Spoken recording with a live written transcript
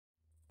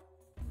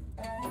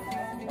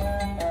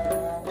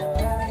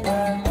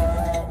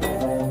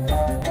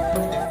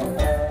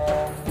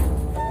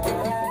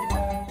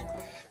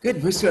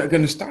Good. We're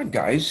going to start,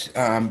 guys.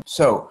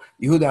 So,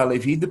 Yehuda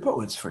haLevi, the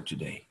poets for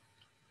today.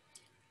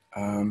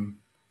 As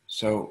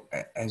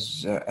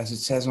it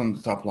says on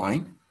the top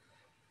line,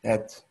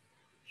 that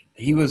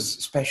he was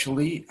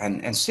especially,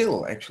 and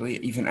still actually,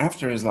 even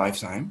after his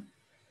lifetime,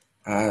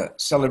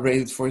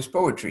 celebrated for his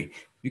poetry.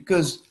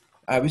 Because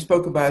we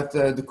spoke about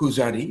the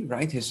Kuzari,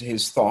 right?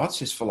 His thoughts,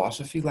 his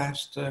philosophy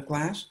last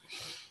class.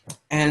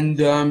 And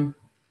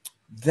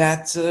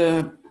that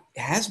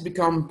has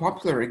become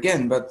popular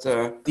again, but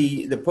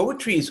the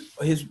poetry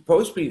his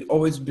poetry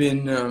always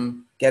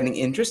been getting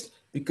interest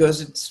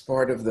because it's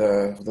part of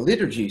the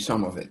liturgy,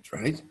 some of it,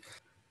 right?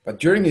 But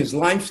during his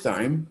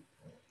lifetime,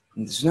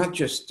 it's not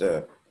just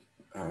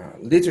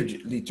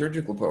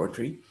liturgical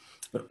poetry,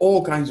 but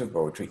all kinds of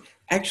poetry.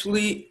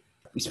 Actually,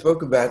 we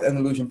spoke about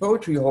Andalusian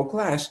poetry the whole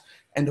class,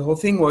 and the whole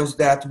thing was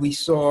that we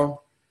saw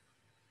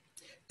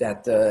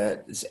that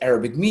this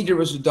Arabic meter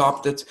was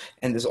adopted,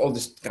 and there's all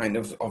this kind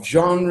of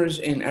genres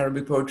in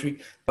Arabic poetry.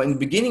 But in the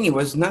beginning, it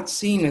was not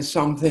seen as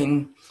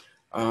something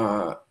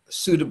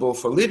suitable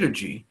for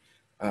liturgy.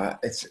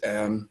 It's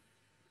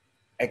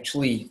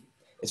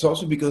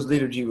also because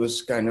liturgy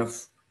was kind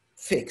of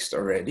fixed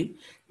already.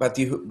 But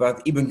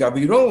Ibn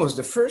Gabirol was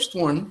the first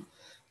one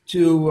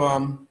to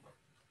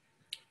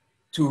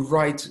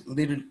write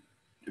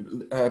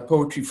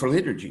poetry for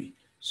liturgy.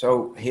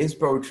 So his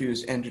poetry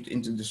was entered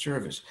into the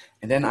service.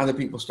 And then other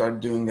people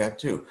started doing that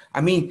too.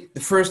 I mean, the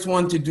first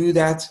one to do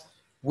that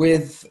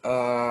with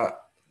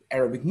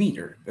Arabic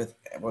meter, with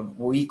what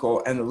we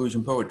call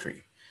Andalusian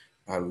poetry.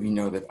 We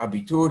know that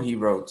Abitur, he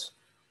wrote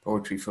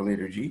poetry for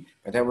liturgy,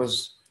 but that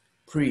was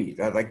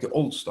like the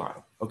old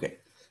style. Okay.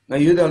 Now,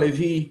 Yehuda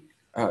haLevi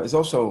is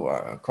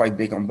also quite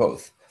big on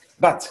both.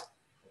 But,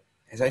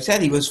 as I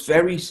said, he was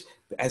very,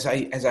 as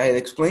I had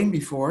explained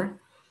before,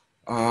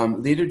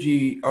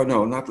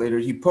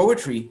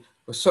 poetry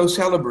was so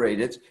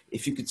celebrated.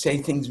 If you could say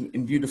things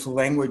in beautiful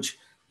language,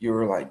 you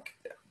were like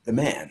the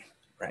man,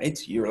 right?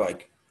 You're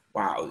like,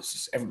 wow,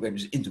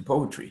 everybody's into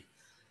poetry.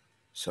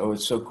 So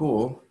it's so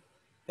cool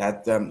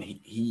that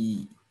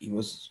he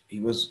was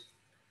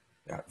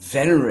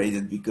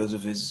venerated because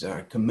of his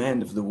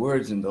command of the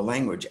words and the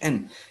language.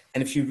 And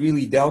if you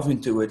really delve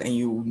into it and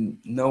you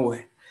know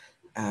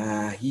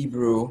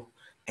Hebrew,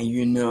 and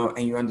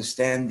you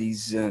understand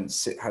these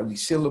how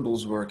these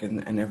syllables work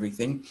and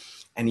everything,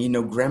 and you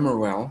know grammar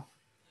well,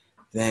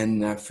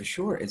 then for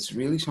sure it's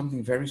really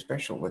something very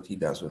special what he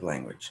does with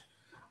language.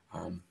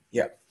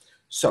 Yeah.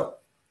 So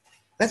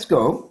let's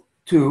go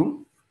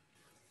to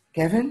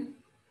Kevin,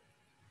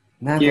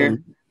 Natalie.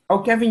 Here. Oh,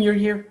 Kevin, you're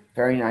here.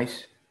 Very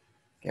nice.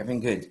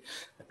 Kevin, good.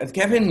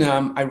 Kevin,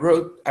 I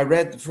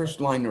read the first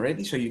line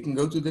already, so you can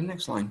go to the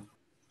next line.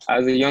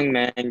 As a young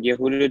man,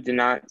 Yehuda did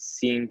not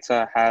seem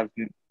to have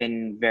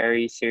been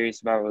very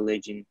serious about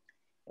religion.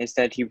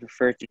 Instead, he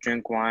preferred to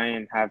drink wine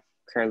and have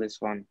careless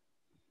fun.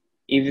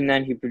 Even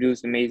then, he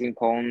produced amazing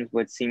poems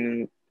with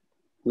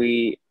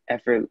seemingly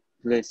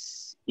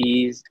effortless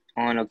ease.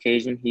 On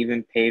occasion, he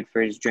even paid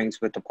for his drinks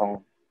with the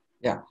poem.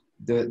 Yeah,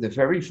 the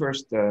very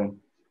first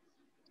poem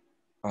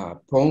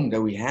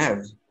that we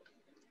have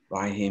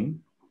by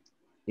him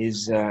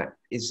is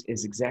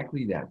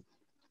exactly that.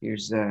 He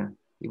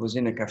was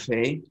in a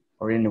cafe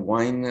or in a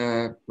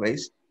wine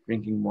place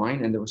drinking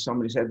wine, and there was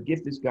somebody said,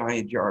 "Give this guy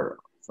a jar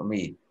for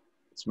me.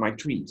 It's my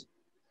treat."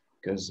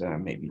 Because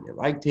maybe they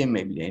liked him,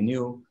 maybe they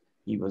knew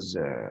he was,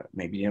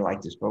 maybe they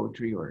liked his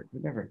poetry or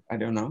whatever. I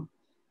don't know.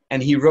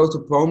 And he wrote a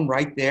poem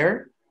right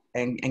there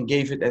and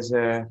gave it as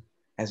a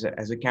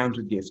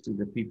counter gift to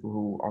the people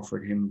who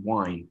offered him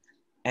wine.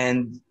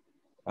 And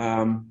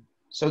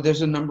so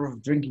there's a number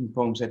of drinking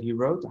poems that he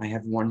wrote. I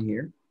have one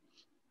here.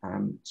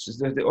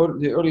 So the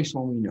earliest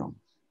one we know.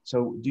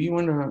 So do you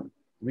want to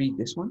read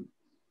this one?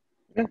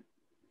 Yeah.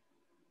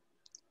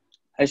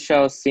 I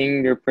shall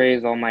sing your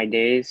praise all my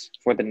days,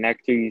 for the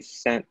nectar you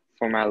sent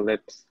for my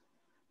lips.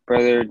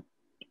 Brother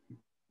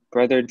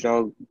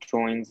Jug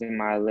joins in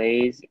my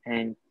lays,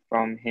 and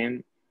from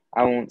him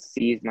I won't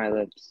seize my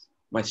lips.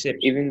 My sips.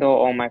 Even though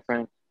all my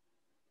friends,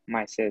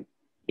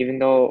 even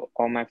though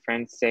all my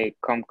friends say,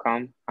 "Come,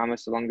 come, how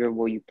much longer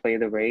will you play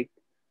the rake?"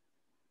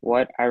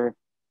 What I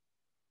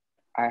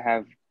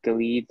have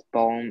Gilead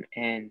balm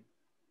and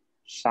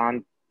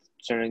Shant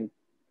to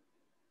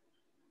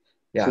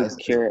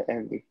cure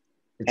every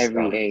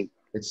ache.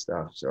 It's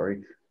tough,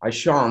 sorry. I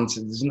shan't.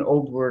 It's an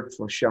old word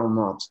for shall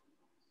not.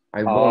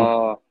 I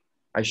won't.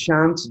 I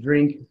shan't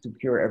drink to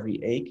cure every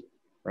ache.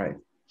 Right.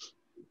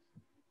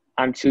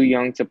 I'm too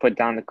young to put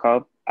down the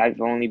cup. I've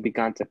only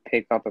begun to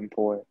pick up and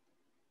pour.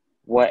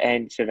 What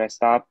end should I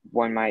stop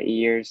when my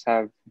years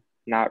have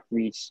not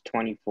reached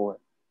 24?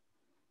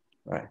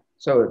 Right.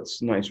 So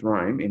it's a nice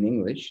rhyme in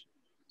English.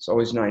 It's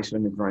always nice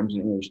when it rhymes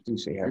in English too,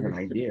 so you have an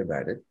idea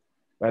about it.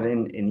 But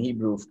in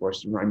Hebrew, of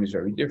course, the rhyme is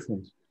very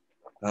different.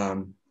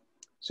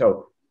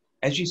 So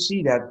as you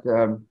see that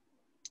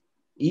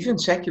even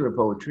secular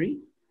poetry,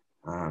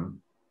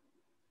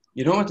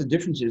 you know what the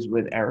difference is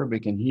with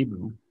Arabic and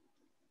Hebrew?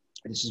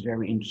 This is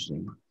very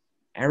interesting.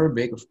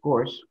 Arabic, of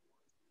course,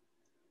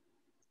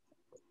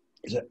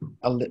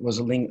 was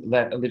a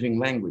living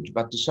language.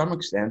 But to some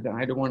extent, and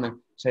I don't want to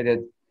say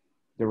that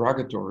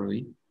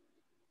derogatorily,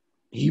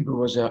 Hebrew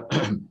was a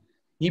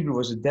Hebrew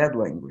was a dead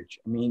language.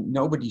 I mean,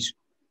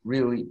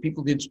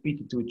 people didn't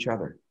speak it to each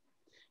other.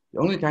 The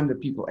only time that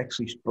people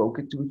actually spoke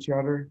it to each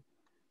other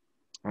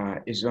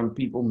is when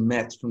people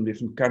met from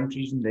different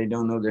countries and they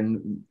don't know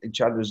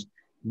each other's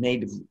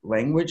native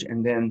language,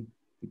 and then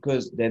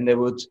they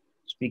would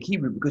speak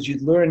Hebrew because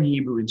you'd learn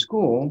Hebrew in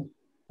school,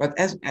 but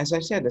as I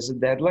said, as a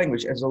dead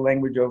language, as a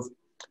language of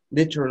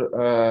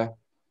literature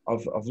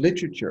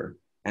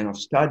and of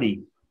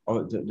study,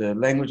 of the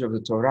language of the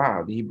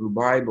Torah, the Hebrew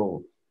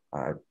Bible,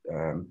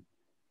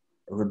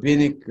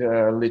 rabbinic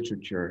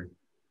literature,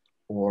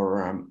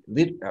 or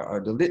the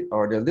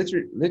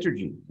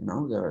liturgy,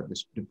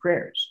 the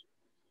prayers.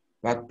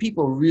 But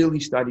people really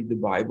studied the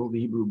Bible, the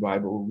Hebrew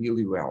Bible,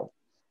 really well,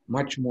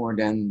 much more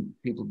than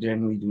people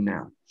generally do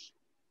now.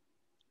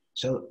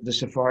 So the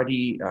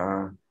Sephardi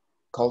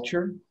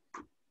culture,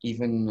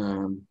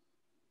 even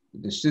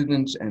the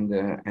students and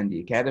the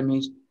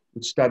academies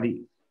would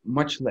study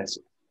much less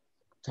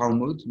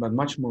Talmud, but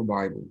much more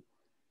Bible.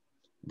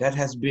 That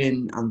has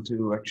been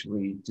until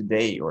actually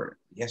today or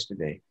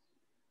yesterday,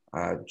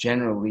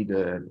 generally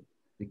the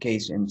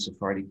case in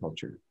Sephardi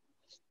culture.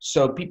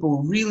 So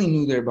people really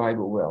knew their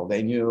Bible well.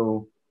 They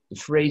knew the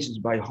phrases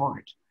by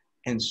heart.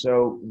 And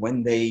so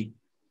when they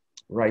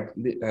write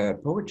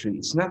poetry,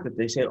 it's not that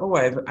they say, "Oh,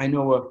 I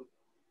know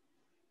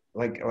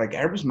like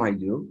Arabs might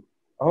do.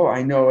 Oh,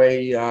 I know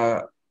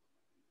a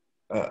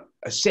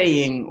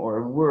saying or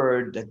a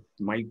word that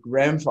my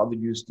grandfather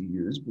used to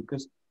use,"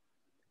 because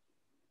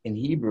in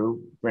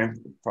Hebrew,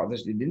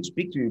 grandfathers, they didn't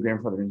speak to your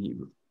grandfather in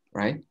Hebrew,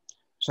 right?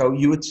 So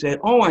you would say,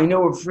 "Oh, I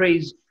know a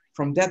phrase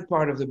from that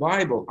part of the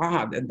Bible.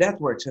 And that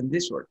works and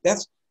this works."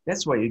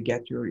 That's where you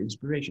get your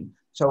inspiration.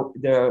 So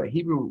the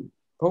Hebrew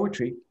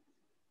poetry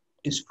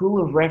is full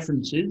of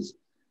references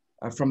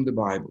from the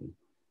Bible.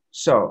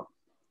 So,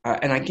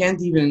 and I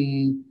can't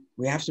even,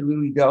 we have to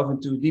really delve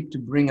into deep to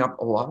bring up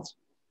a lot.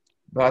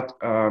 But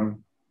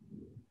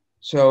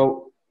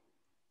so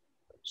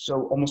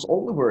almost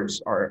all the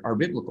words are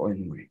biblical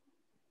anyway.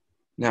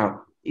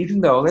 Now,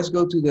 even though, let's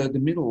go to the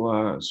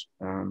middle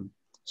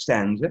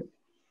stanza,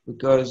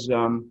 because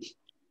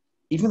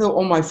even though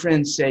all my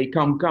friends say,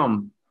 "Come,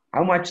 come,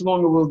 how much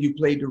longer will you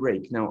play the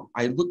rake?" Now,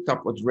 I looked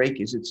up what rake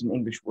is. It's an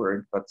English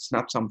word, but it's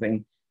not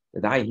something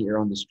that I hear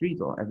on the street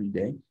or every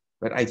day.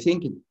 But I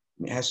think it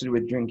has to do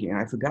with drinking.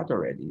 I forgot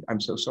already.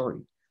 I'm so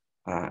sorry,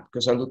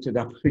 because I looked it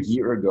up a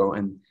year ago,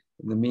 and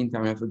in the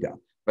meantime, I forgot.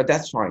 But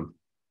that's fine.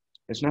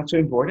 It's not so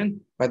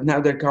important. But now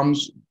there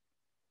comes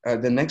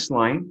the next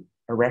line,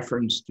 a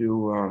reference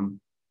to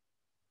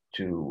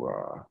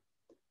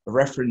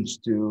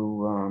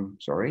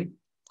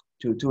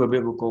a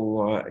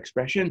biblical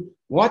expression.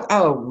 What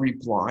I'll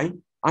reply,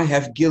 I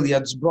have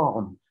Gilead's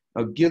balm.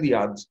 Now,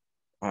 Gilead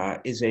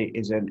is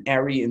an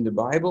area in the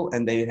Bible,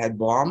 and they had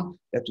balm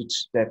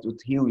that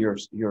would heal your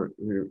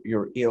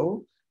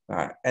ill.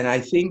 And I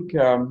think,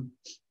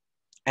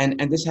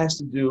 and this has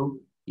to do.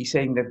 He's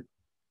saying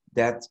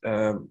that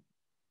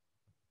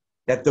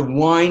the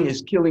wine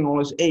is killing all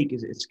his ache.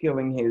 It's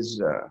killing his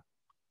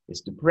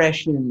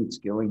depression. It's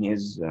killing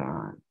his.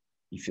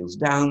 He feels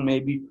down,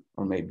 maybe,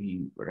 or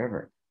maybe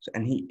whatever. So,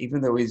 and even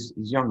though he's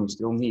young, he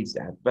still needs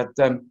that. But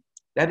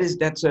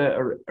that's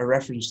a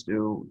reference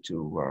to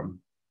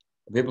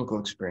a biblical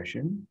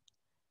expression.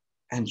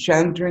 And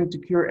shan't drink to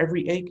cure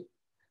every ache.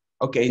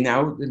 Okay,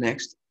 now the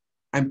next.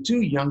 I'm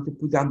too young to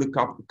put down the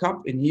cup. The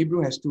cup in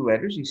Hebrew has two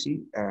letters, you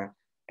see,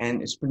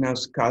 and it's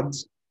pronounced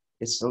kads.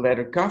 It's the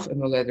letter kaf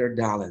and the letter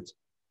dalet.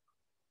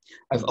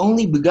 I've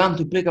only begun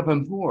to pick up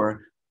and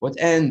pour. What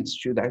end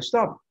should I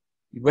stop?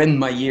 When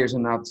my years are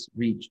not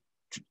reached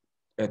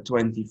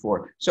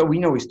 24. So we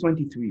know he's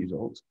 23 years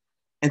old.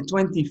 And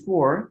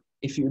 24,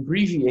 if you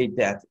abbreviate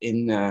that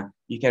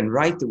you can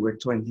write the word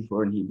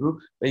 24 in Hebrew,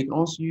 but you can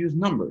also use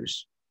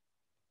numbers.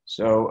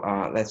 So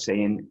let's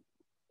say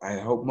I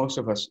hope most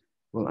of us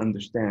will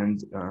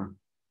understand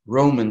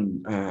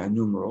Roman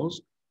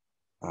numerals.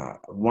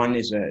 1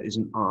 is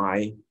an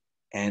I,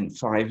 and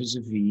 5 is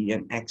a V,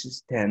 and X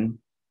is 10,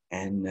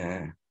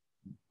 and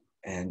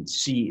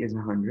C is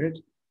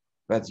 100.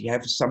 But you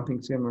have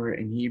something similar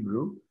in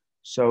Hebrew.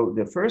 So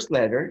the first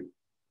letter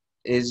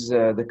is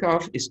the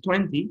kaf is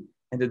 20,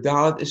 and the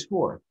dalet is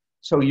 4.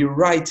 So you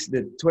write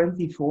the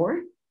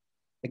 24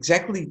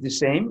 exactly the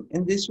same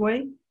in this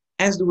way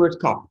as the word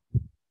kaf.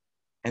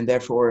 And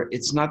therefore,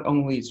 it's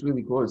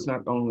really cool. It's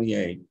not only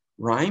a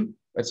rhyme,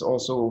 but it's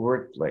also a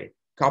wordplay.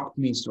 Kaf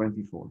means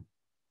 24.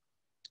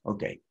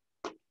 Okay.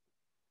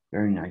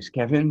 Very nice.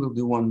 Kevin, we'll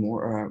do one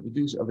more. We'll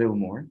do a little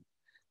more.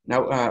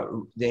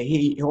 Now,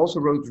 he also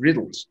wrote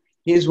riddles.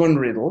 Here's one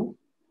riddle,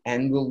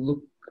 and we'll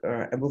look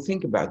and we'll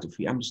think about it if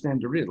we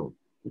understand the riddle.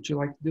 Would you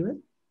like to do it?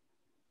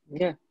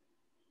 Yeah.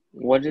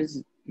 What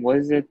is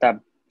it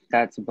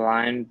that's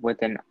blind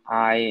with an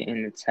eye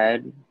in its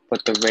head,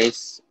 but the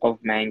race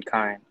of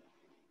mankind,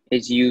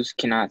 its use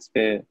cannot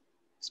spare,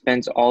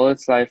 spends all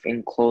its life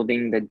in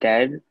clothing the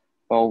dead,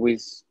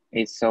 always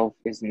itself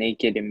is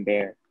naked and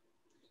bare.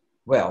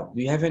 Well,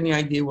 do you have any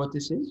idea what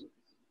this is?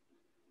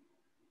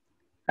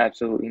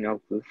 Absolutely no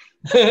clue.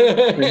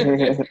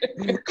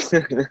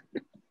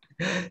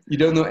 You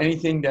don't know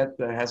anything that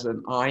has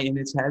an eye in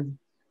its head?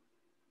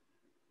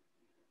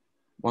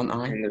 One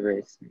eye? In the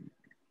race.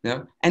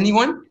 No?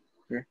 Anyone?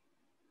 Yeah.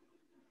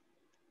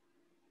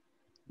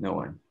 No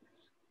one.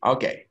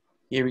 Okay,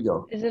 here we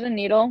go. Is it a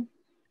needle?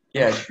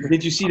 Yeah,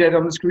 did you see that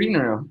on the screen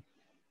or no?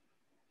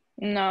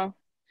 No.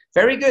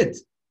 Very good.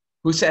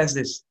 Who says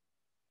this?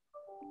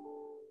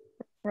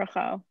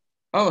 Rachel.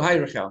 Oh, hi,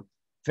 Rachel.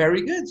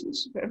 Very good.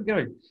 It's very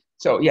good.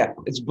 So, yeah,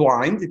 it's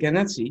blind. It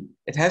cannot see.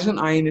 It has an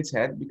eye in its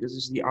head because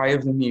it's the eye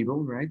of the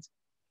needle, right?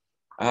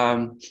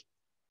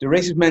 The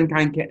race of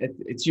mankind,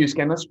 its use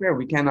cannot spare.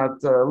 We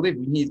cannot live.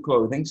 We need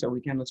clothing, so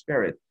we cannot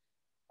spare it.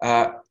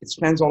 It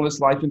spends all its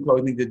life in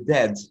clothing the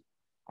dead.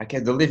 I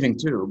get the living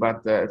too,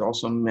 but it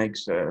also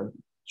makes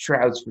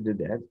shrouds for the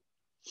dead.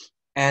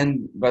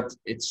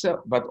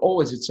 But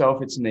always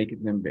itself, it's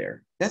naked and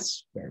bare.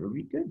 That's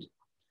very good.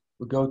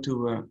 We'll go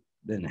to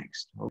the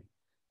next.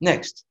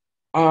 Next.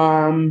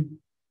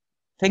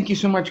 Thank you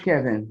so much,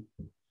 Kevin.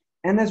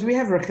 And as we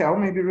have Rachel,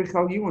 maybe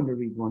Rachel, you want to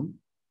read one?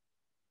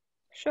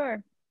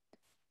 Sure.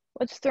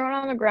 What's thrown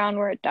on the ground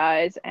where it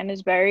dies and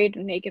is buried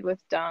naked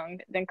with dung,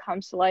 then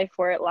comes to life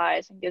where it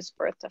lies and gives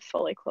birth to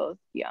fully clothed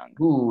young.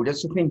 Ooh,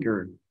 that's a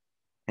thinker.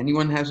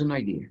 Anyone has an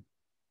idea?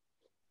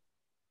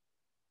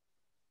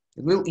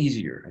 A little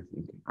easier, I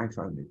think. I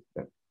found it.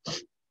 But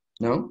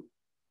no?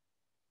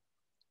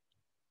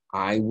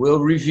 I will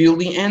reveal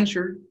the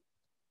answer.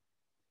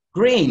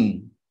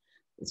 Grain.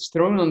 It's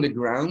thrown on the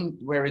ground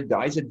where it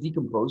dies. It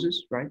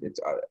decomposes, right? It's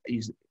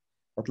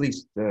at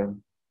least it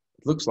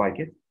looks like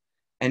it.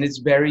 And it's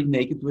buried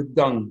naked with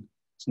dung.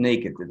 It's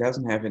naked. It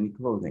doesn't have any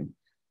clothing.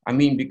 I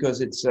mean,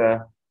 because it's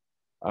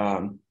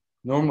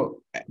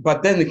normal.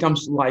 But then it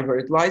comes to life where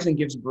it lies and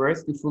gives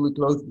birth to fully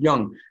clothed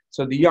young.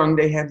 So the young,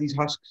 they have these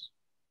husks,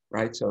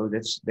 right? So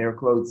they're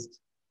clothed.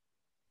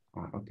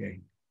 Okay.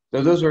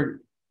 So those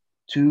are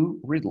two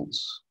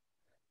riddles.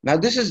 Now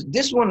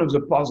this one was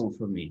a puzzle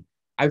for me.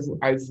 I've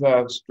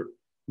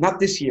not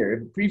this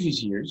year,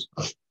 previous years,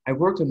 I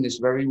worked on this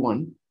very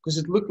one because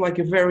it looked like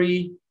a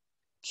very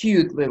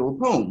cute little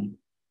poem.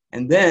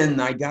 And then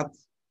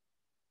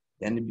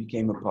it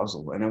became a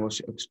puzzle, and I will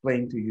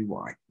explain to you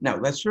why. Now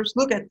let's first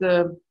look at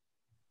the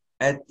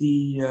are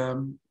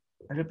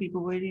there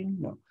people waiting?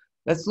 No.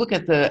 Let's look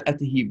at the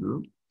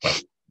Hebrew,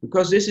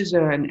 because this is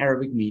an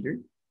Arabic meter.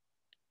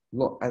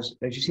 As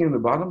you see on the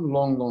bottom,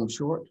 long, long,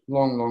 short,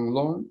 long, long,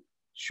 long,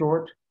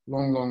 short,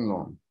 long, long,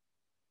 long.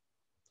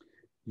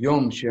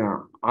 Yom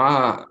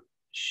sha'a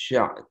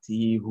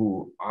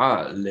sha'tihu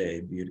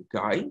ale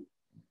birkai,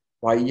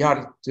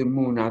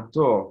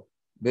 vayartemunato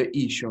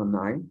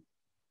be'ishonai,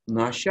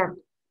 nashak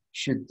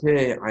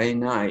shete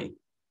ainai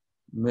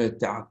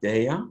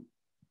metateya,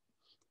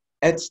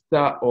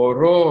 etsta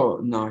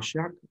oro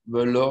nashak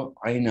velo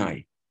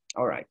ainai.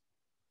 All right.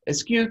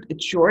 It's cute,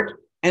 it's short,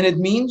 and it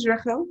means,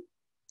 Rachel?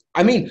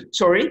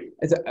 Sorry,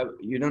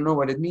 you don't know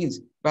what it means.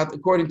 But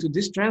according to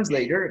this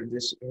translator,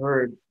 this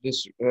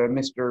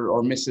Mr.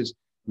 or Mrs.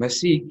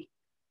 Masik,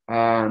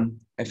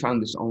 I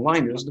found this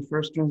online. It was the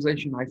first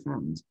translation I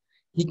found.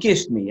 He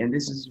kissed me, and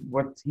this is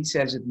what he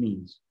says it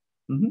means.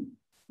 Mm-hmm.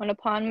 When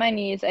upon my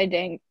knees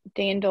I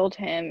dandled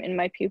him, in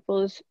my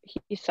pupils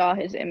he saw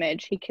his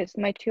image. He kissed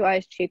my two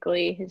eyes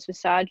cheekily, his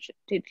visage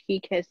did he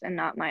kiss, and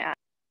not my eye.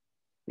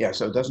 Yeah,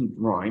 so it doesn't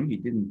rhyme. He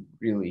didn't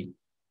really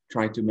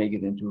try to make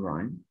it into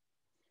rhyme.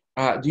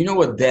 Do you know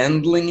what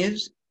dandling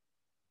is?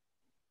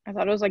 I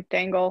thought it was like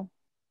dangle,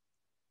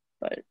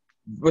 but...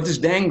 What is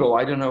dangle?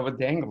 I don't know what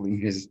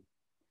dangling is.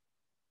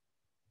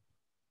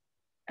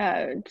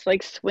 It's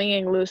like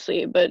swinging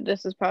loosely, but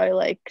this is probably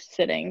like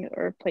sitting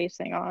or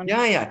placing on.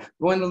 Yeah.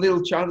 When the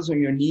little child is on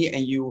your knee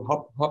and you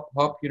hop, hop,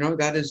 hop,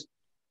 that is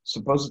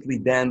supposedly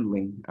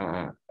dandling.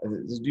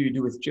 This do you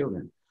do with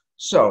children.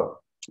 So,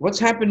 what's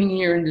happening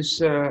here in this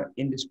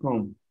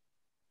poem?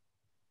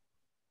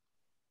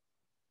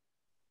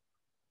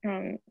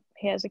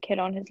 He has a kid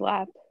on his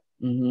lap,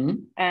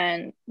 mm-hmm.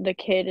 and the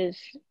kid is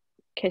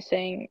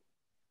kissing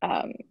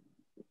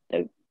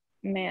the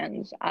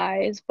man's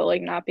eyes, but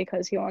like not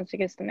because he wants to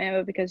kiss the man,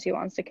 but because he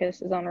wants to kiss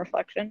his own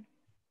reflection.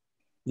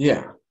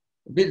 Yeah,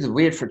 a bit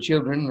weird for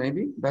children,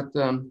 maybe, but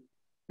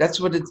that's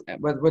what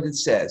it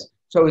says.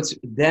 So it's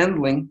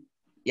dandling.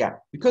 Yeah,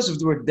 because of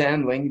the word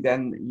dandling,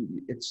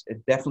 then it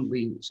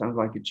definitely sounds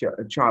like a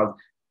child.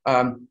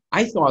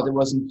 I thought it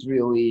wasn't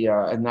really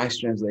a nice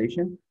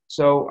translation.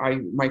 So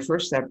my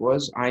first step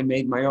was I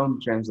made my own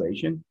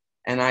translation,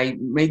 and I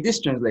made this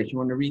translation. You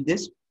want to read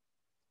this?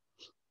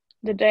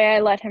 The day I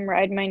let him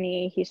ride my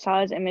knee, he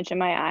saw his image in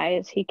my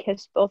eyes. He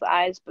kissed both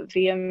eyes, but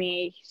via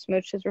me, he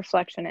smooched his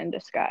reflection in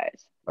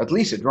disguise. At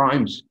least it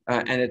rhymes,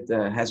 and it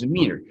has a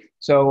meter.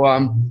 So,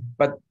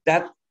 but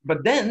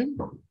then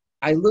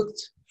I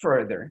looked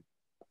further,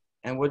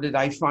 and what did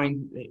I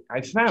find?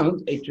 I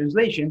found a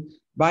translation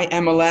by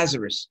Emma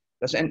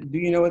Do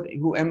you know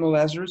who Emma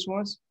Lazarus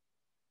was?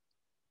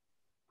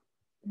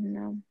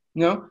 No.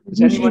 No? Does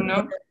Isn't she anyone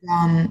know?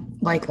 part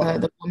of, like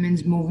the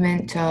women's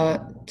movement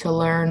to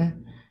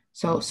learn,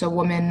 so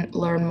women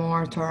learn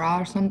more Torah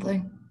or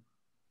something?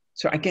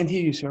 So I can't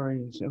hear you,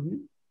 sorry. Sylvia.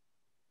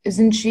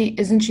 Isn't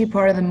she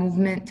part of the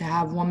movement to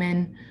have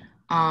women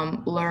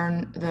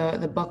learn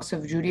the books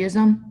of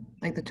Judaism,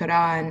 like the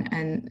Torah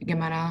and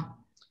Gemara?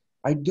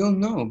 I don't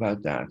know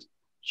about that.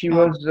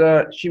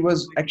 Oh, She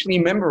was actually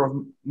a member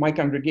of my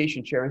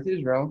congregation, Cherith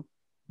Israel,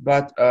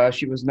 but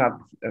she was not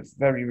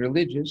very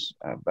religious.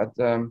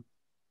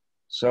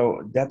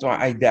 So that's why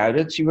I doubt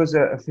it. She was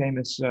a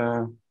famous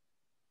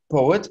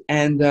poet,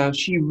 and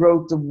she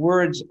wrote the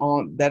words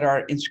on that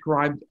are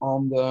inscribed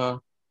on the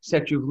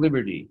Statue of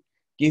Liberty.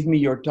 Give me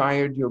your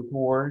tired, your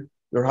poor,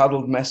 your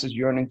huddled masses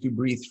yearning to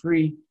breathe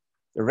free,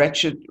 the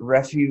wretched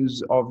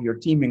refuse of your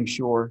teeming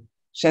shore.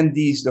 Send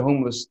these, the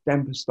homeless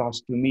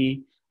tempest-tossed, to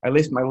me. I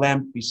lift my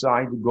lamp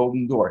beside the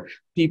golden door.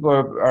 People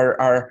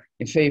are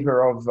in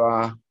favor of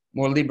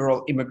more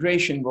liberal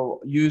immigration.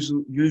 Will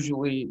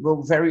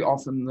very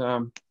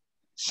often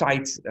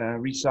recite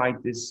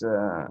this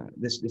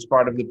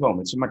part of the poem.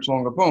 It's a much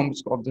longer poem.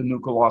 It's called the New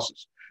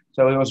Colossus.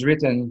 So it was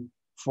written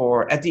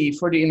for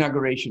the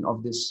inauguration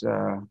of this.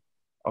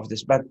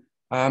 But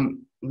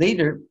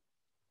later,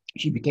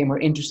 she became more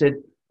interested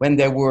when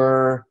there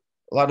were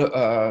a lot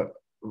of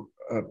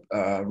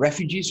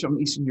refugees from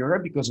Eastern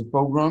Europe because of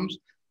pogroms.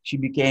 She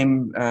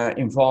became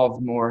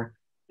involved more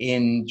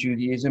in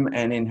Judaism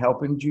and in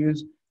helping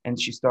Jews, and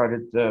she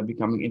started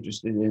becoming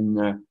interested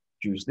in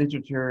Jewish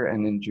literature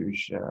and in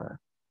Jewish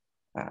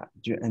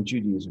and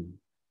Judaism.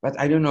 But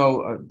I don't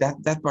know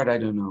that part. I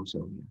don't know.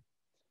 So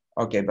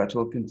okay, but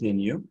we'll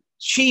continue.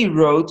 She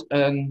wrote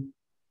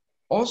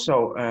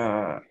also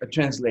a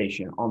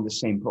translation on the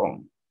same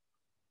poem,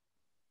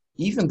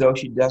 even though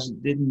she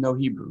didn't know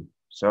Hebrew.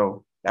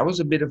 So that was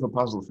a bit of a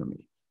puzzle for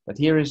me. But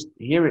here it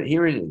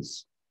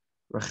is.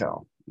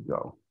 Rachel, you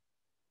go.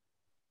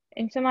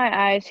 Into my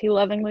eyes he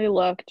lovingly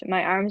looked,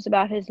 my arms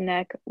about his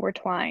neck were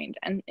twined,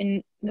 and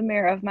in the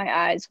mirror of my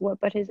eyes what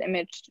but his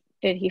image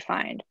did he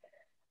find?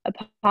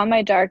 Upon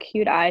my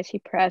dark-hued eyes he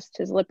pressed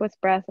his lip with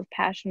breath of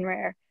passion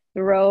rare.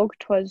 The rogue,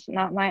 'twas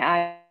not my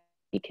eye,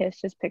 he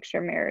kissed his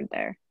picture mirrored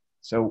there.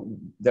 So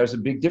there's a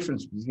big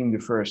difference between the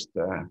first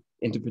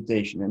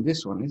interpretation and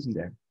this one, isn't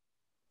there?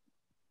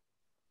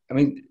 I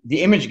mean,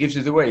 the image gives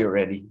it away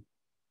already.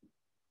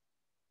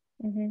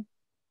 Mm-hmm.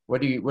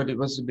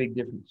 What's the big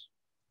difference?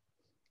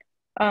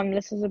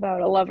 This is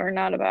about a lover,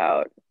 not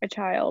about a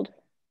child.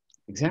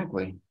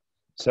 Exactly.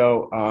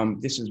 So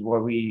this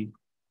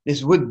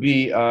would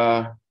be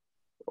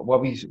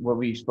what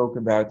we spoke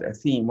about, a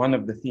theme. One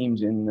of the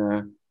themes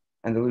in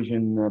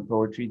Andalusian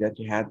poetry that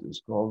you had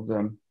was called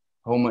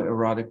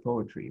Homo-Erotic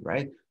poetry,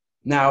 right?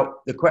 Now,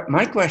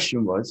 my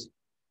question was,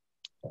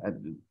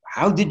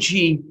 where did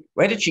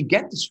she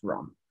get this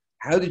from?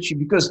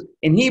 Because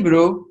in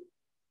Hebrew,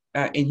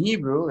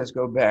 let's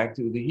go back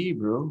to the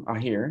Hebrew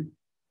here,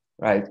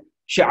 right?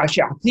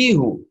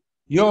 Sha'atihu,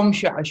 Yom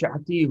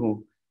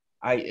sha'atihu.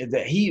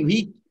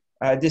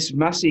 This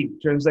Masi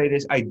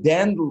translated, I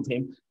dandled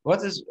him.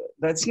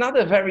 That's not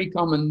a very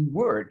common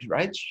word,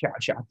 right?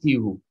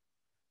 Sha'atihu,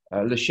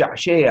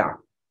 l'sha'shea.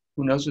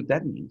 Who knows what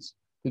that means?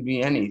 Could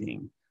be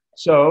anything.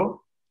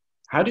 So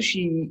how does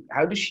she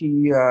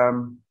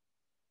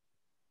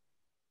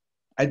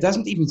it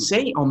doesn't even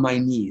say on my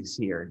knees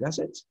here, does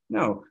it?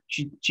 No,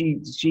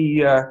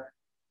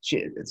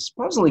 it's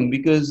puzzling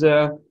because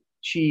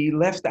she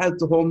left out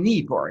the whole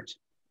knee part.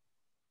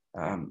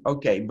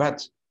 Okay,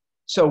 but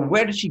so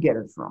where did she get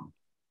it from?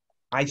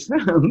 I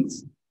found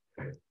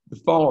the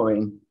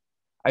following.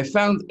 I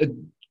found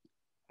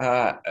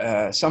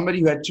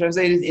somebody who had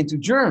translated into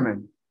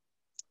German.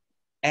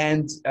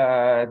 And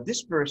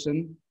this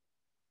person,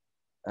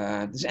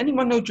 does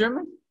anyone know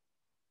German?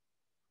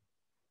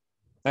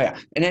 Oh yeah,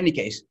 in any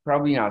case,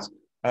 probably not.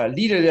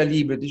 Lieder der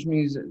Liebe, this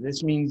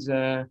means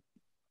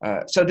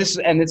so this,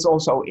 and it's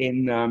also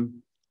in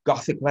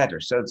Gothic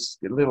letters, so it's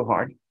a little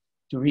hard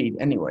to read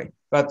anyway.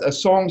 But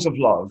songs of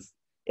love.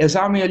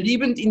 Sah mir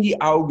liebend in die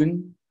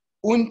Augen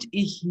und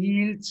ich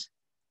hielt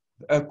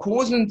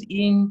kosend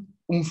ihn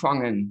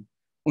umfangen.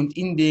 Und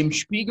in dem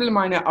Spiegel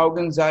meiner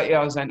Augen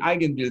sah sein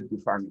Eigenbild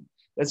gefangen.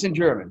 That's in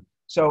German.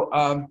 So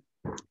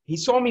he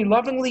saw me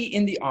lovingly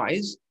in the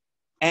eyes,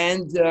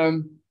 and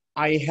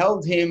I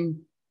held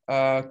him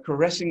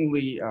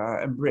caressingly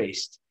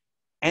embraced.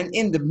 And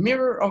in the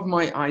mirror of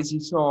my eyes, he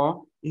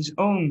saw his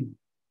own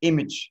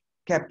image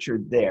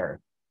captured there.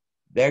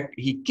 There,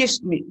 he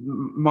kissed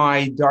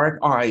my dark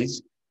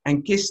eyes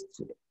and kissed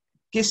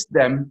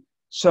them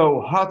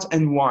so hot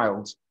and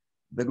wild.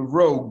 The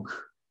rogue,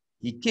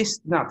 he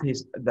kissed not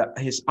his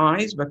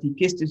eyes, but he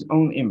kissed his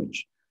own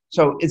image.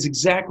 So it's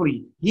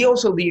exactly, he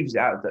also leaves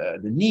out the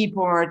knee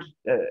part,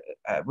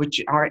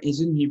 which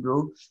is in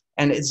Hebrew.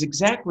 And it's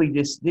exactly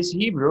this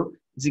Hebrew,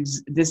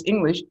 this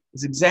English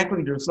is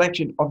exactly the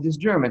reflection of this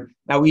German.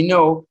 Now we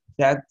know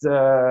that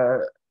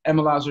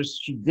Emma Lazarus,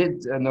 she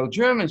did know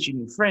German, she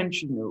knew French,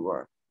 she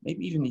knew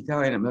maybe even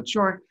Italian, I'm not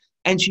sure.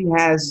 And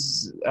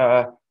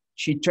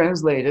she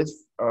translated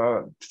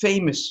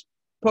famous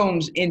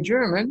poems in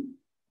German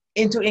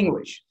into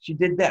English. She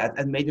did that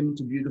and made them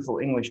into beautiful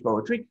English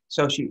poetry.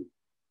 So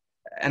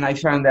and I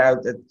found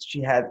out that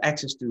she had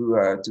access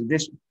to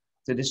this.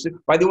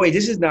 By the way,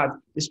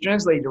 this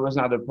translator was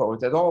not a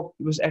poet at all.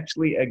 He was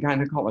actually a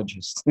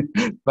gynecologist,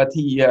 but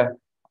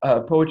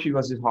poetry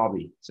was his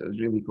hobby. So it was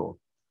really cool.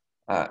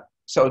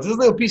 So it's a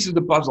little piece of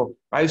the puzzle.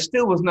 I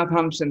still was not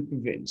 100%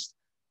 convinced.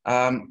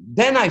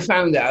 Then I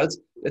found out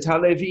that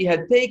haLevi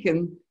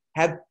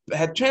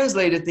had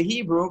translated the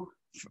Hebrew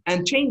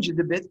and changed it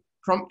a bit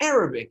from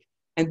Arabic.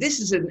 And this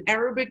is an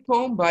Arabic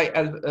poem by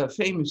a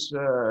famous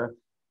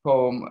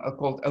poem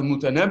called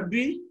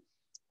Al-Mutanabbi.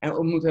 And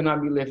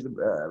Al-Mutanabbi lived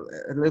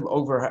a little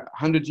over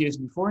 100 years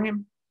before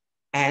him.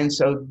 And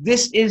so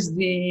this is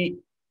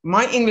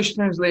my English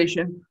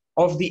translation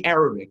of the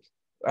Arabic,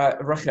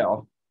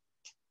 Rachel.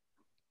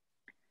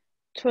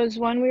 'Twas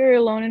when we were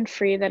alone and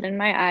free that in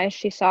my eyes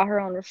she saw her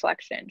own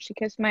reflection. She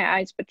kissed my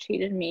eyes, but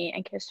cheated me,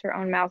 and kissed her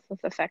own mouth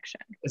with affection.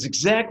 It's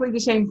exactly the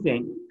same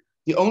thing.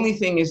 The only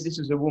thing is this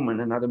is a woman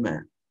and not a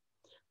man.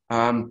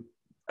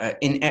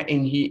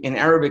 In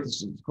Arabic,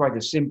 it's quite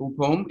a simple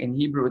poem. In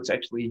Hebrew, it's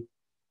actually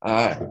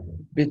a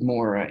bit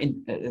more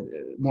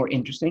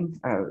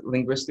interesting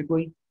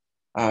linguistically.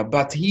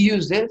 But he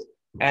used it,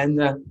 and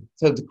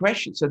so the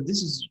question. So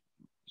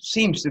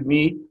seems to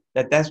me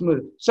that's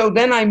moved. So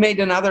then I made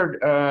another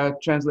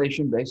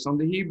translation based on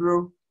the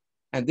Hebrew,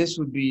 and this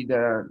would be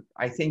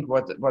I think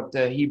what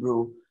the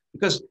Hebrew,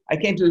 because I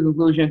came to the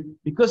conclusion,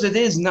 because it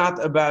is not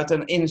about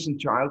an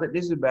innocent child, it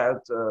is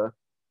about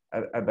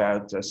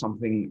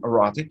something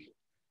erotic,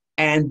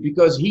 and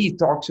because he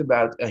talks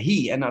about a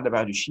he and not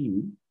about a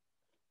she,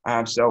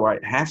 so I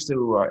have to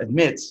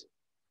admit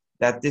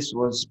that this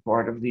was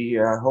part of the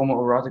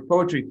Homo-Erotic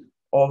poetry,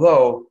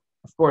 although,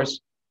 of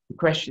course, the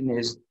question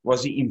is,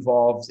 was he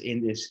involved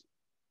in this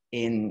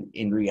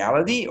in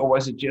reality, or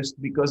was it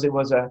just because it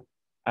was a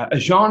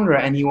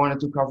genre and he wanted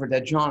to cover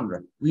that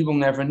genre? We will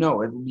never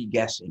know. It will be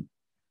guessing.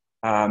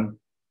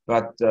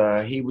 But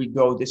here we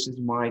go. This is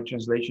my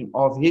translation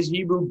of his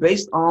Hebrew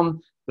based on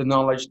the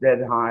knowledge that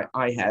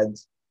I had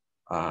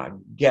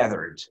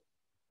gathered.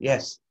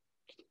 Yes.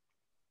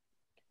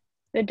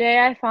 The day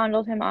I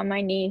fondled him on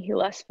my knee, he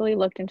lustfully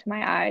looked into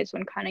my eyes.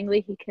 When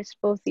cunningly he kissed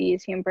both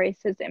these, he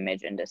embraced his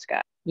image in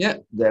disguise. Yeah,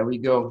 there we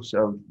go.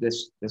 So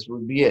this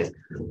would be it.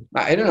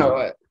 I don't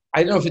know.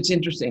 I don't know if it's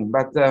interesting,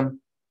 but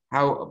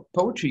how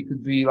poetry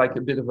could be like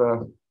a bit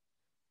of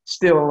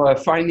still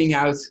finding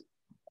out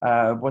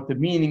what the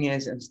meaning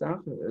is and stuff.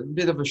 A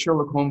bit of a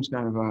Sherlock Holmes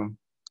kind of a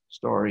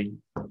story.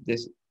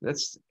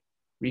 That's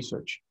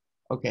research.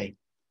 Okay,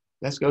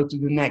 let's go to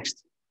the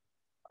next.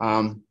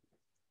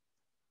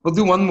 We'll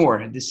do one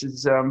more. This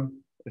is a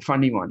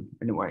funny one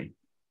in a way.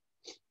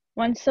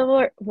 One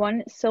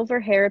silver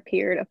hair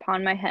appeared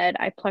upon my head.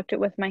 I plucked it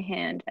with my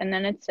hand, and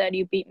then it said,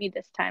 "You beat me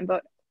this time,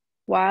 but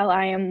while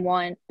I am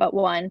one,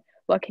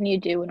 what can you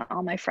do when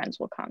all my friends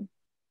will come?"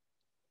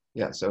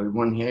 Yeah, so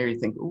one hair, you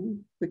think,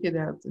 "Ooh, pick it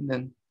out," and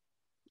then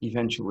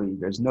eventually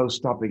there's no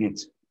stopping it.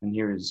 And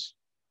here is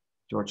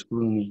George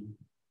Clooney,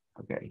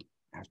 okay,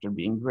 after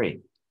being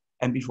great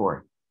and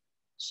before.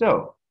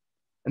 So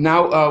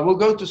now we'll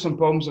go to some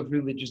poems of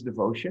religious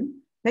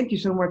devotion. Thank you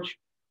so much.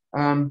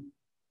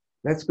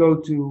 Let's go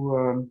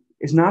to,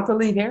 is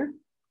Natalie there?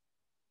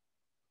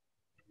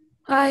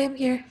 Hi, I'm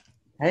here.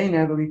 Hey,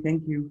 Natalie,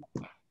 thank you.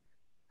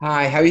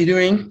 Hi, how are you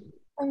doing?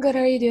 I'm good.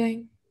 How are you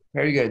doing?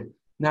 Very good.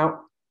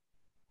 Now,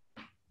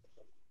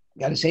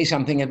 got to say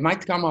something. It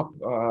might come up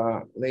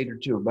later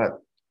too,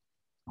 but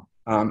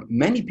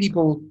many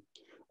people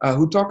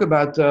who talk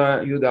about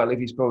Yehuda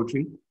haLevi's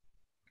poetry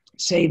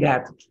say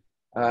that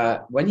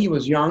when he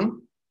was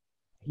young,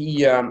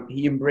 he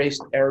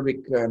embraced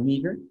Arabic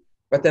meter,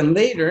 but then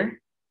later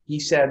he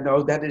said,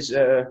 "No, that's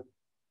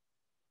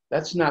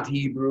not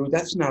Hebrew.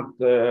 That's not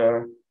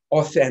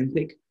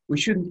authentic. We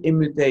shouldn't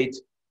imitate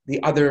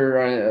the other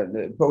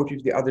the poetry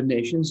of the other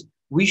nations.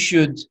 We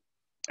should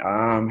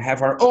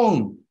have our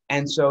own."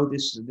 And so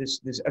this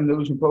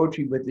Andalusian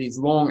poetry with these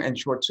long and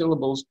short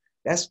syllables,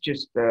 that's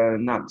just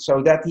not.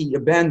 So that he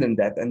abandoned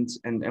that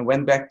and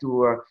went back to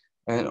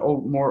an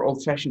more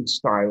old-fashioned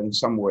style in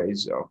some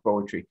ways of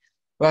poetry.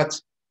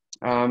 But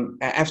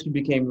after he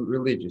became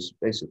religious,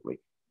 basically.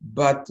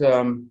 But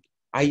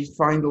I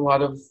find a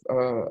lot of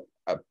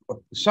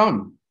some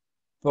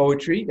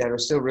poetry that are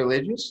still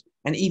religious,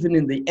 and even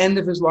in the end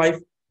of his life,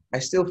 I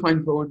still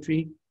find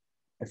poetry.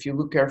 If you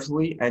look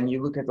carefully and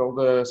you look at all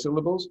the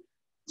syllables,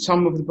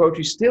 some of the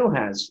poetry still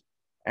has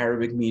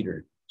Arabic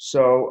meter.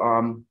 So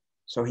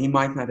so he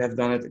might not have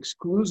done it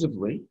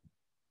exclusively,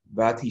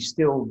 but he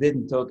still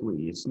didn't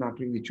totally. It's not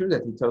really true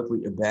that he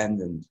totally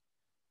abandoned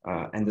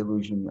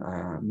Andalusian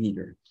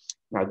meter.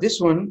 Now this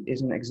one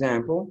is an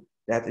example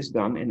that is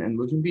done in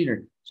Andalusian meter.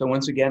 So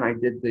once again, I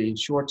did the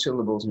short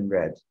syllables in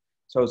red.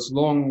 So it's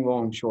long,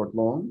 long, short,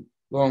 long,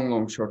 long,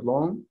 long, short,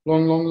 long,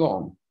 long, long,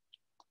 long.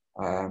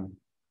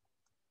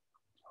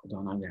 Hold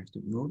on, I have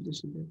to move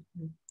this a bit.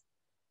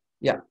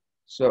 Yeah.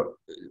 So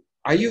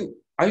are you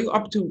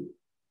up to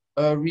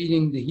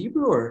reading the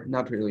Hebrew or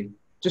not really?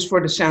 Just for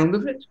the sound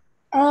of it?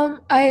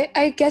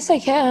 I guess I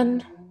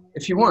can.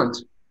 If you want,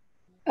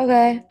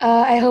 Okay.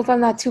 I hope I'm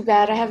not too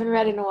bad. I haven't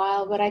read in a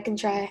while, but I can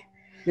try.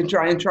 you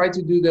can try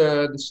to do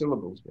the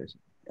syllables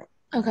basically.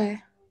 Yeah.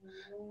 Okay.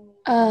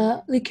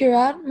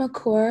 Likirat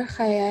makor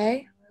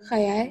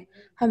chayai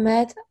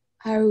hamet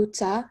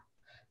harutza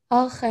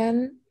al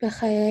chen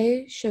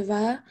b'chayai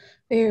shava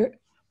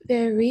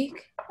v'rik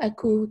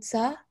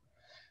akutza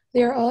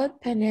lirot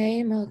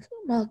penei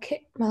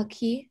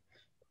malki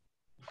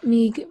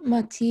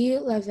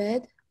migmati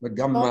leved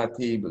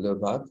Gammati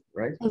levad,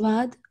 right?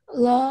 levad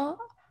lo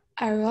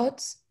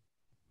arot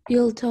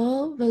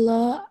bilto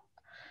velo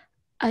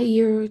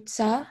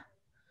ayurtza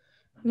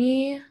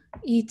mi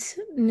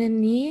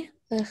itneni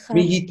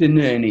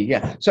Mihiteneni,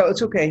 yeah. So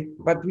it's okay,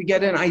 but we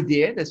get an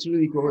idea. That's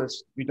really cool.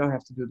 We don't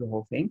have to do the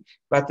whole thing.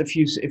 But if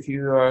you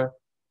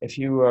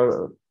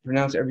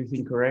pronounce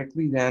everything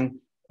correctly, then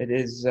it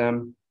is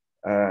you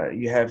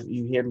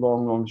hear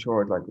long,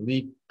 short, like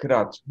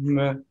likrat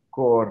me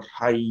kor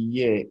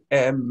haye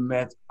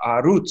emet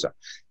arutza.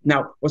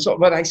 Now,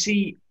 what I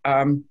see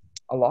a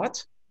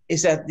lot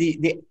is that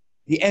the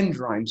end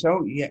rhyme.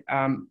 So yeah,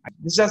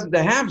 this doesn't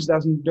the halves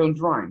don't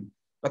rhyme,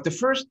 but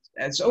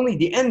it's only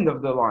the end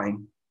of the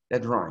line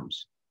that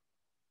rhymes,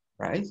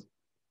 right?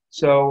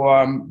 So,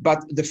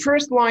 but the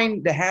first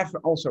line, the half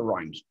also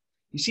rhymes.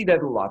 You see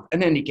that a lot.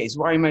 In any case,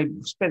 why am I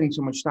spending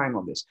so much time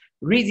on this?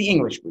 Read the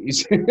English,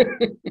 please.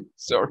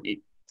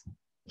 Sorry.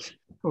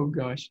 Oh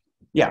gosh.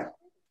 Yeah.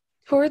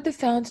 Toward the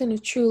fountain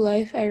of true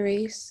life I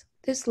race.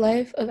 This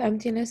life of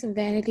emptiness and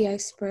vanity I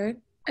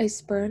spurn.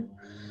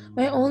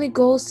 My only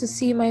goal is to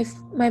see my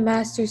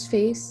master's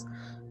face.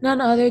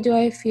 None other do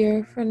I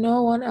fear, for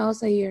no one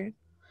else I yearn.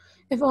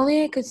 If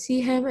only I could see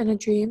him in a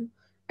dream,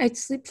 I'd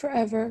sleep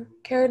forever,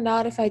 care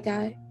not if I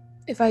die.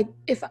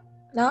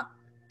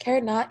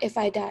 Care not if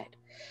I died.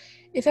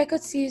 If I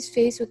could see his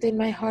face within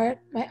my heart,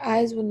 my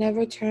eyes would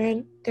never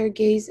turn their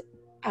gaze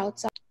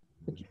outside.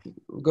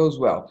 It goes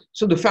well.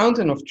 So the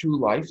fountain of true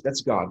life,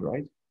 that's God,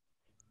 right?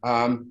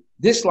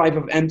 This life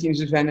of emptiness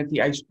and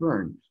vanity I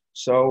spurn.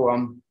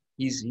 So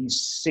he's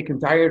sick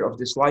and tired of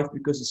this life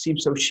because it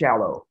seems so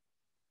shallow.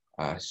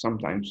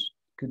 Sometimes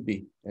could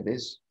be. That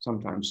is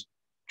sometimes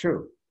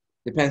true.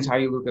 Depends how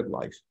you look at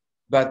life.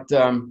 But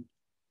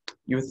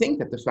you would think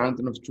that the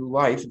fountain of true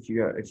life, if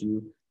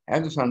you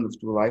have the fountain of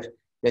true life,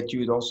 that you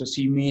would also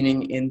see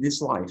meaning in this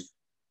life.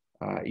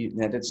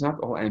 That it's not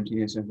all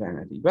emptiness and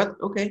vanity. But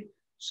okay,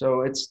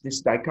 so it's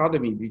this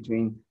dichotomy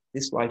between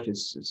this life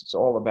is it's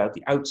all about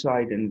the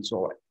outside and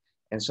so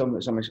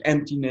much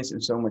emptiness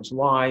and so much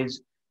lies.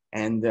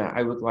 And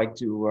I would like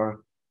to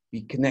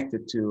be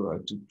connected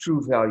to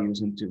true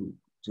values and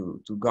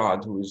to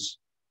God, who is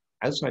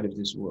outside of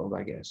this world,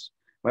 I guess.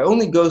 My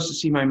only goal is to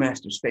see my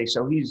master's face.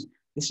 So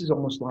this is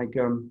almost like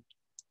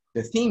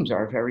the themes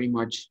are very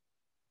much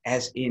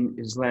as in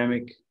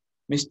Islamic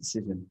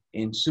mysticism,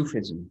 in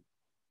Sufism,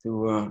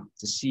 to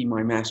see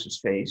my master's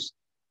face.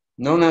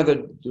 None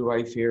other do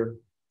I fear,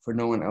 for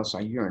no one else I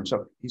yearn.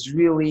 So it's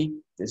really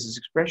this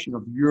expression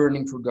of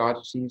yearning for God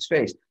to see his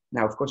face.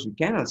 Now, of course, we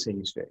cannot see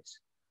his face.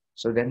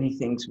 So then he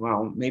thinks,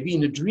 well, maybe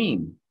in a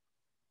dream.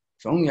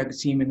 If only I could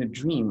see him in a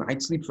dream,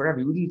 I'd sleep forever.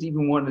 He wouldn't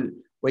even want to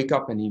wake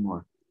up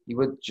anymore. He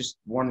would just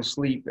want to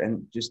sleep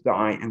and just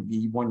die and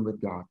be one with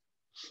God.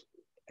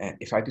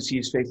 If I could see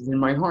his face in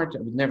my heart, I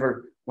would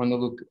never want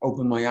to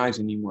open my eyes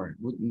anymore.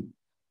 Wouldn't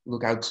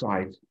look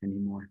outside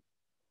anymore.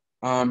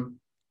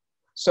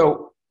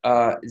 So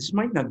this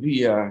might not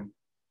be a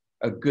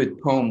good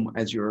poem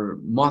as your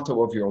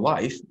motto of your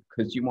life,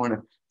 because you want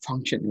to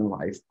function in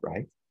life,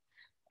 right?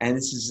 And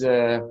this is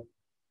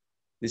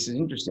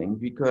interesting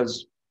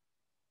because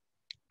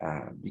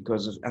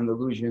of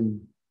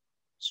Andalusian,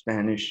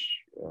 Spanish,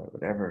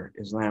 whatever,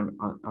 Islam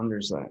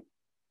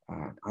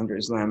under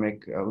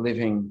Islamic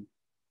living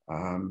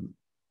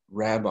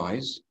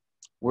rabbis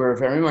were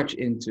very much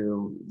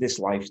into this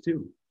life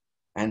too,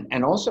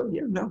 and also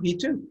he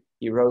too.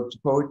 He wrote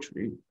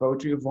poetry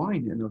of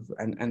wine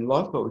and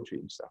love poetry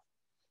and stuff.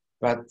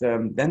 But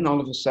then all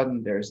of a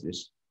sudden there's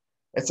this.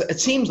 It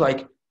seems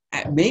like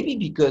maybe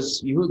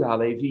because Yehuda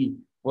haLevi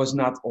was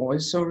not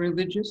always so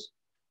religious,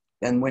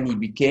 then when he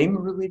became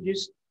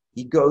religious,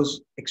 he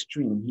goes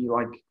extreme. He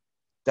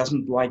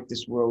doesn't like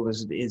this world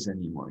as it is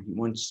anymore. He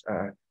wants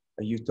a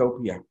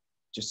utopia,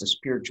 just a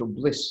spiritual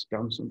bliss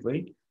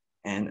constantly,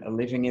 and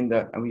living in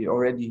and we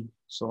already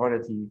saw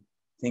that he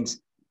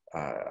thinks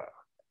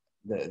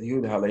the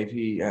Yehuda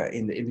haLevi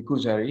in the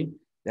Kuzari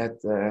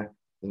that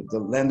the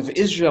land of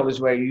Israel is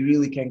where you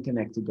really can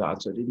connect to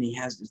God. So then he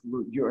has this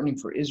yearning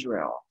for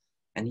Israel,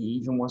 and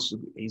he's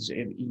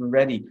even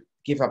ready to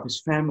give up his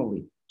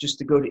family just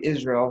to go to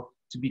Israel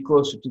to be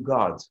closer to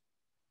God.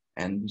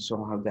 And we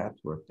saw how that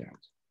worked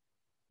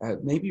out.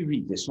 Maybe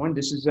read this one.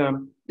 This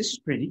is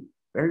pretty,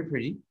 very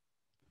pretty.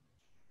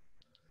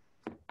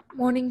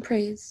 Morning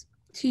praise.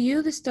 To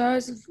you the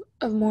stars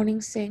of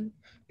morning sing,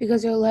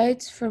 because your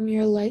lights from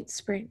your light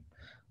spring.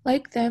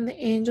 Like them, the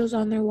angels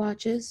on their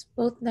watches,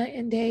 both night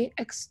and day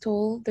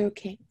extol their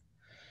king.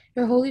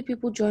 Your holy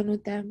people join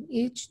with them.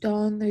 Each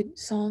dawn their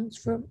songs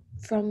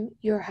from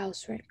your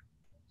house ring.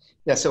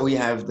 Yeah, so we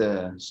have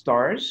the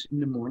stars in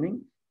the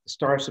morning. The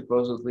stars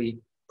supposedly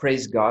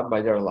praise God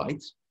by their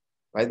light.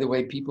 By the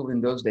way, people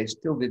in those days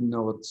still didn't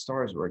know what the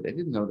stars were. They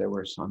didn't know there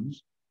were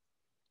suns.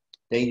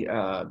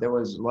 There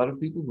was a lot of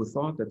people who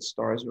thought that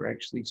stars were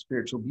actually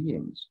spiritual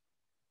beings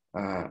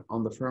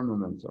on the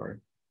firmament,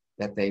 or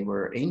that they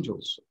were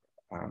angels,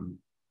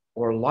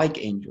 or like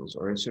angels,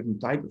 or a certain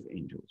type of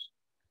angels.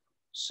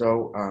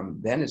 So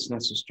then it's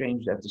not so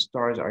strange that the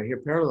stars are here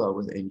parallel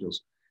with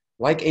angels.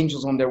 Like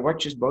angels on their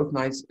watches both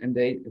nights, and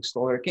they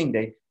extol their king.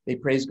 They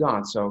praise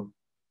God. So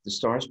the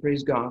stars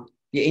praise God,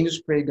 the angels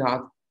praise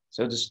God.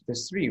 So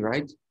there's three,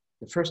 right?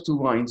 The first two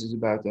lines is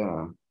about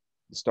the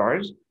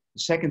stars. The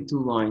second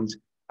two lines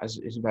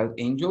is about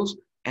angels.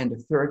 And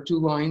the third two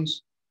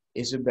lines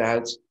is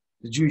about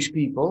the Jewish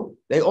people.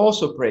 They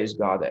also praise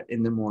God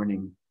in the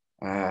morning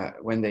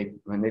when they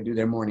do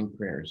their morning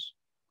prayers.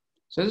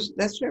 So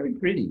that's very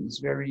pretty. It's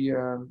very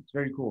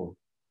cool.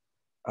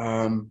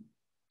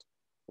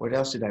 What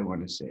else did I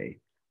want to say?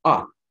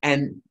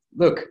 And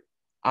look,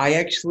 I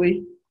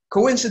actually,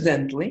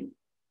 coincidentally,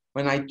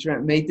 when I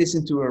made this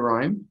into a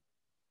rhyme,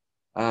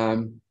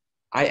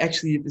 I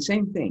actually did the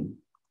same thing.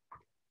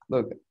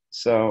 Look,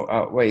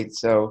 so wait,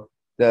 so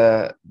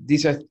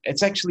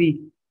it's actually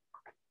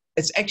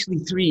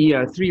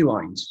three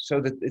lines.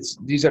 So that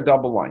these are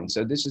double lines.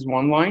 So this is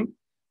one line,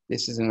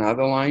 this is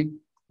another line,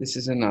 this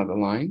is another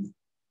line.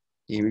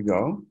 Here we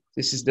go.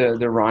 This is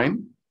the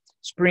rhyme.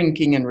 Spring,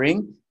 king, and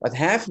ring. But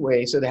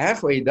halfway, so the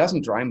halfway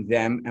doesn't rhyme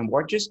them and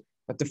watches,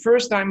 but the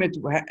first time it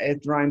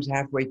rhymes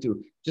halfway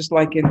too, just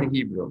like in the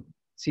Hebrew.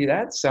 See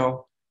that?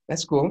 So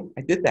that's cool.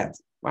 I did that.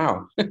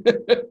 Wow.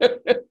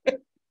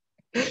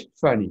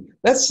 Funny.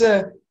 That's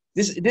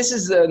this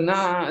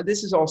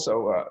is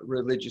also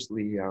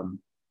religiously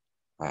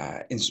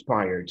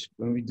inspired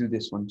when we do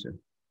this one too.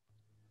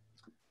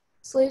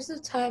 Slaves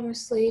of time are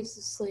slaves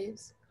of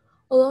slaves.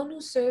 Alone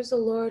who serves the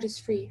Lord is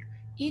free.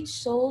 Each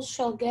soul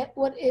shall get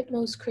what it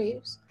most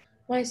craves.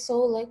 My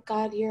soul, let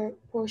God your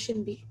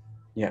portion be.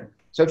 Yeah.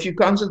 So if you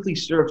constantly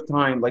serve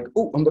time, like,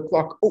 oh, on the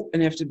clock, oh,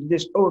 and I have to do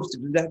this, oh, I have to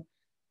do that,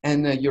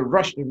 and you're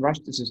rushed and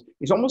rushed,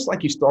 it's almost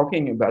like he's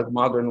talking about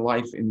modern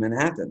life in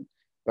Manhattan.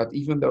 But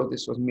even though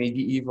this was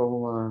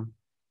medieval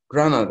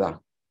Granada,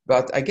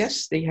 but I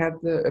guess they had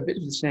a bit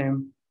of the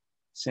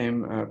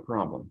same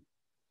problem.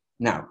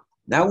 Now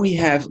we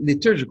have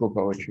liturgical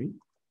poetry,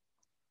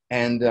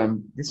 and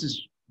this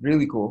is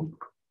really cool.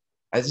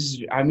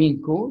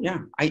 Cool.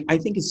 Yeah, I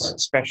think it's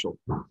special.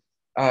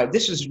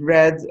 This is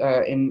read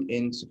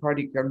in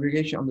Sephardic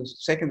congregation on the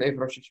second day of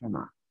Rosh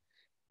Hashanah,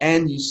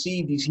 and you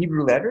see these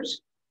Hebrew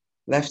letters,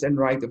 left and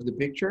right of the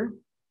picture.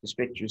 This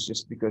picture is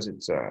just because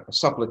it's a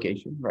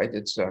supplication, right?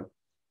 It's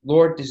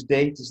Lord, this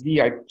day, this thee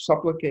I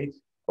supplicate,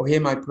 O hear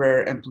my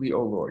prayer and plea,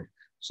 O Lord.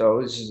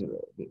 So this is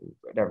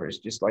whatever. It's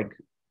just like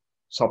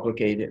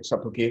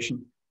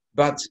supplication,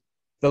 but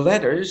the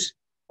letters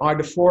are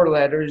the four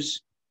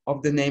letters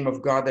of the name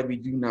of God that we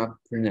do not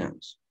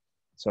pronounce.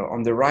 So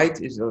on the right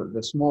is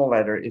the small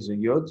letter is a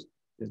Yud.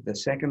 The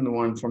second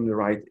one from the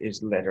right is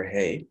the letter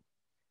He,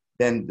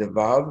 then the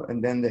Vav,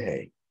 and then the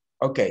He.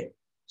 Okay,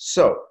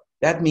 so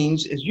that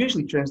means it's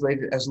usually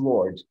translated as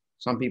Lord.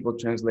 Some people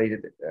translate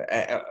it,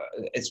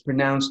 it's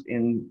pronounced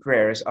in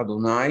prayer as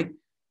Adonai.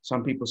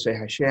 Some people say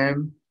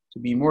Hashem, to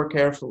be more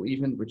careful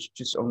even, which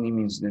just only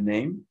means the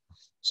name.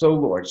 So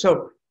Lord.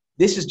 So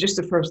this is just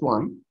the first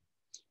line.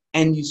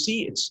 And you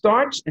see it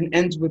starts and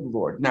ends with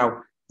Lord.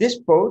 Now, this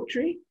poem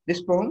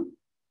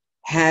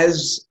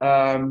has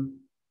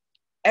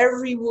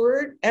every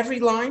word, every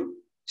line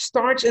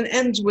starts and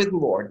ends with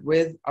Lord,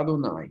 with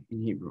Adonai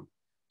in Hebrew.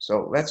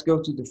 So let's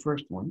go to the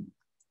first one.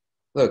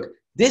 Look,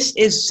 this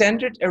is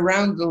centered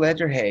around the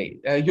letter He,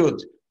 Yud,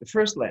 the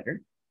first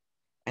letter.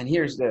 And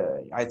here's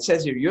it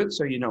says here Yud,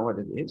 so you know what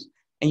it is.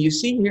 And you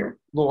see here,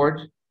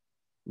 Lord,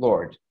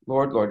 Lord,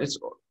 Lord, Lord. It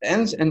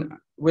ends and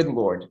with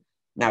Lord.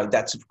 Now,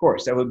 that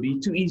would be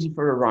too easy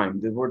for a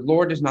rhyme. The word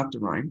Lord is not the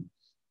rhyme.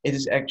 It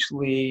is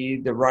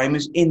actually, the rhyme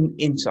is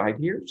inside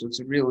here. So it's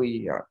a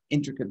really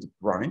intricate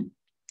rhyme.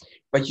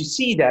 But you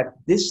see that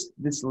this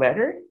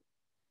letter,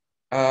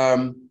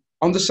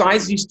 on the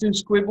sides, these two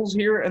squibbles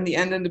here, and the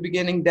end and the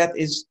beginning, that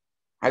is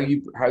how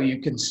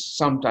you can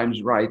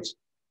sometimes write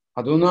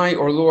Adonai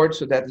or Lord,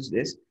 so that is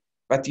this.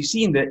 But you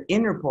see in the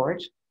inner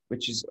part,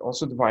 which is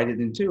also divided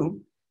in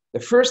two, the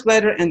first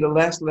letter and the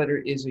last letter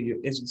is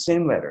the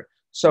same letter.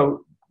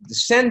 So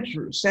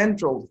the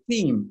central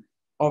theme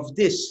of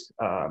this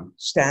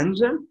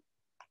stanza,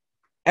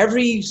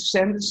 every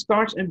sentence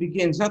starts and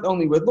begins not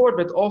only with Lord,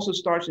 but also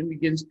starts and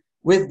begins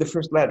with the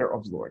first letter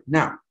of Lord.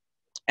 Now,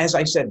 as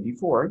I said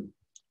before,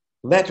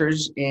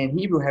 letters in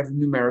Hebrew have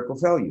numerical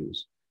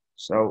values.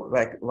 So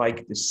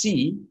like the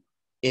C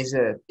is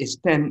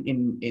 10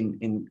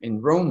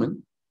 in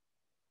Roman,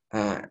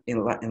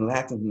 in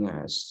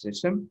Latin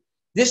system.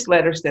 This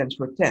letter stands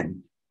for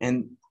 10.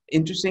 And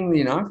interestingly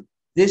enough,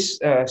 this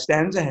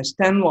stanza has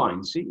 10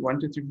 lines. See,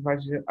 1, 2, 3, 4,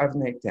 5, 6,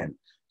 7, 8, 10.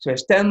 So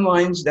it's 10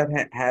 lines that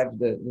have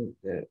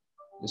the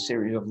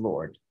series of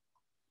Lord.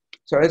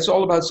 So it's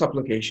all about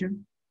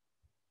supplication.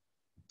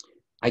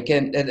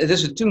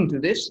 There's a tune to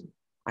this.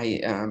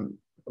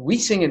 We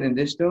sing it in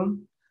this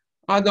tune.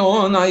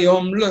 Adonai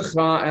yom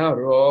lecha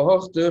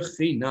eroch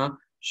techina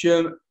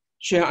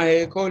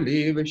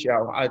she'ekoli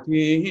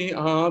v'shavati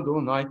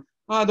Adonai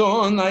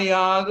Adonai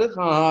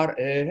yadchar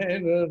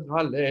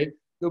evchale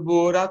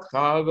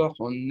geburatcha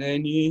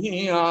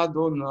v'choneni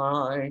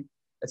Adonai,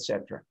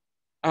 etc.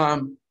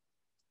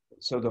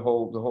 So the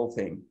whole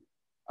thing.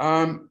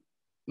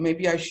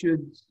 Maybe I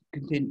should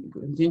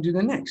continue to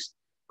the next,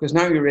 because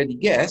now you already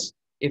guess.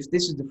 If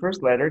this is the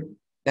first letter,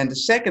 then the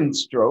second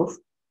strophe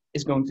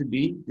is going to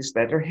be this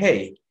letter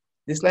He.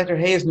 This letter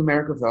He is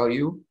numerical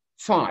value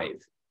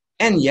 5.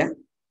 And yeah,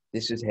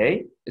 this is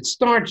He. It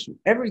starts,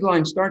 every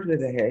line starts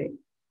with a He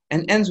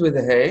and ends with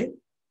a He.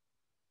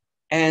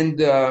 And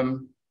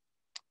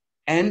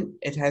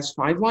it has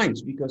 5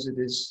 lines because it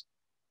is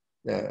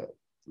the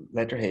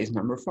letter He is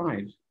number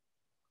 5.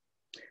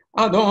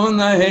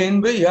 Adonai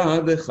hein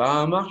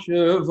beyadecha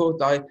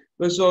machshevotai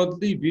v'sod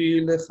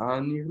libi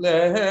lecha nigle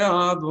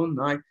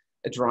Adonai.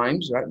 It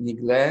rhymes, right?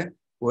 Nigle,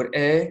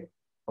 ore,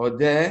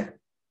 ode,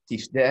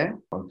 tifde.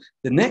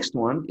 The next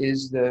one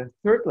is the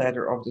third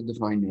letter of the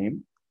divine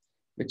name,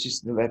 which is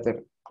the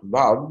letter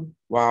Vav,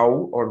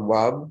 Wow, or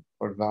Wav,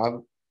 or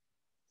Vav.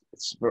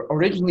 It's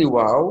originally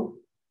Wow,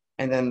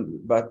 and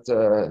then, but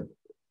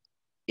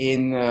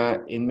in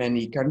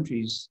many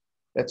countries,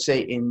 let's say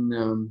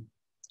in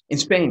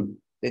Spain,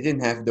 they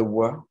didn't have the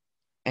W,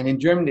 and in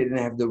Germany they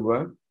didn't have the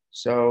W.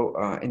 So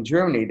in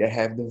Germany they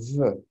have the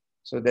V.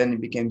 So then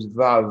it becomes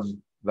Vav,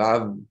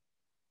 Vav.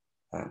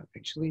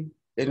 Actually,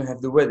 they don't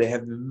have the W, they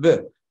have the V,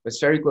 but it's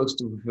very close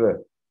to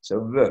V.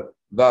 So V,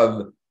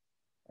 Vav.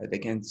 They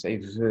can't say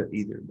V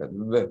either, but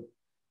V.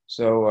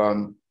 So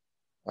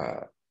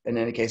in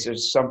any case,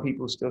 there's some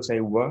people still say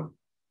W.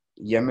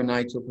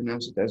 Yemenites will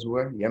pronounce it as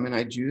W,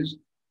 Yemenite Jews.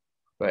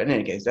 But in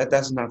any case,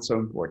 that's not so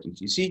important.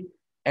 You see,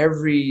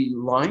 every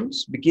line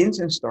begins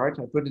and starts,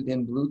 I put it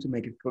in blue to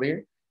make it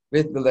clear,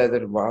 with the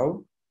letter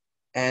Wow.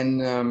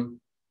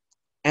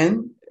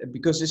 And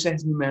because this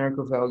has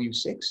numerical value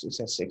 6, it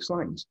has 6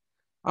 lines.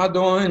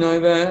 Adonai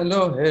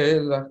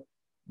ve'elohei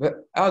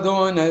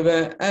Adonai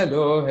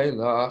ve'elohei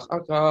lach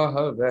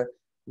akahave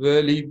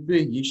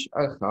ve'libi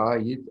yish'acha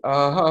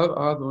yit'ahav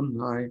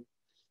Adonai.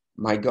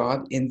 My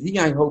God, in thee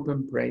I hope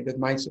and pray that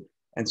my...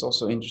 And it's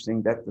also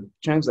interesting that the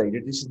translator,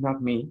 this is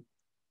not me,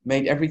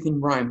 made everything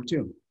rhyme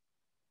too.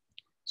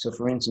 So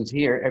for instance,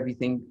 here,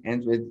 everything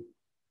ends with,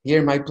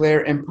 hear my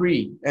prayer and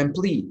plea,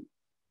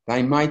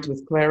 thy might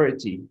with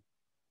clarity.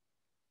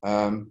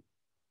 I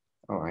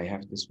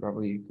have this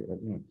probably,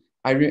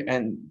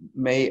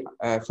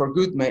 for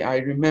good may I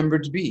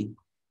remembered be,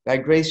 thy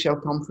grace shall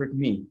comfort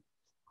me.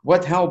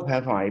 What help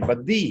have I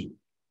but thee?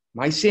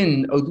 My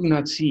sin, oh do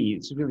not see.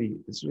 It's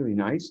really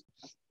nice.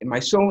 In my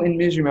soul in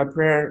misery, my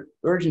prayer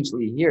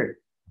urgently, here,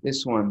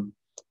 this one.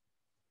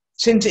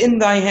 Since in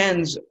thy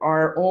hands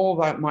are all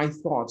my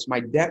thoughts, my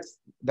depth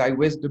thy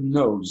wisdom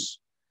knows.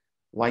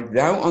 Like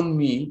thou on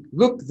me,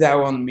 look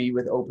thou on me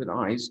with open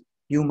eyes,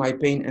 heal my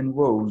pain and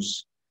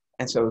woes.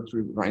 And so it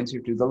rhymes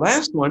here too. The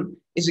last one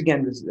is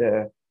again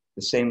the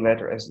same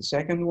letter as the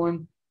second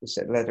one,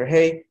 the letter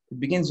He. It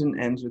begins and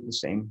ends with the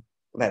same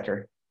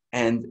letter,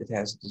 and it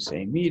has the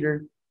same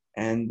meter,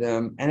 and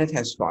it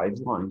has 5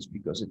 lines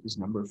because it is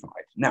number 5.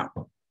 Now,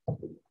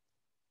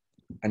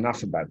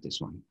 enough about this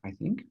one, I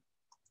think.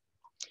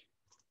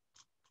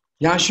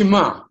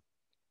 Yashima,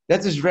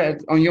 that is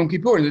read on Yom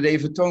Kippur, the Day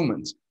of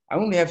Atonement. I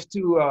only have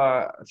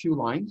a few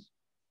lines,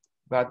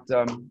 but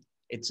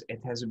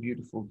it has a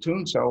beautiful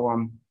tune.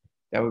 So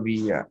that would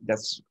be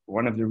that's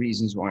one of the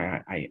reasons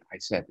why I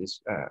said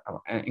this,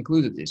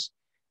 included this,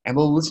 and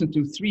we'll listen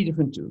to 3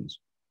 different tunes.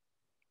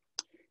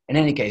 In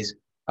any case,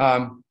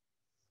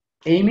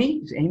 Amy,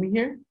 is Amy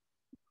here?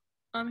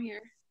 I'm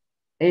here.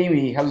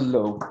 Amy,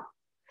 hello.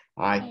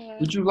 Hi.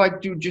 Would you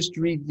like to just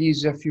read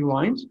these few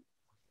lines?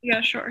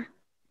 Yeah, sure.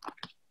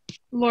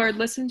 Lord,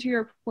 listen to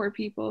your poor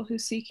people who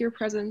seek your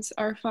presence.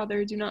 Our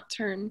Father, do not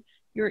turn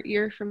your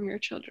ear from your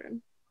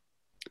children.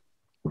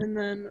 And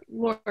then,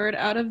 Lord,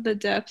 out of the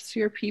depths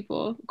your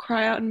people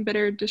cry out in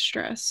bitter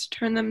distress.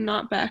 Turn them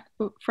not back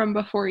from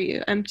before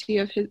you, empty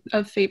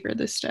of favor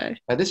this day.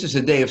 This is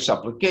a day of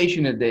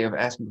supplication, a day of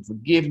asking for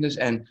forgiveness,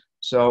 and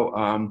so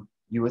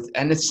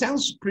and it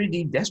sounds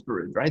pretty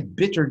desperate, right?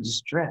 Bitter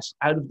distress,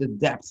 out of the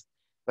depth.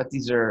 But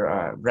these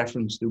are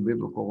reference to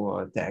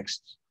biblical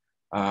texts.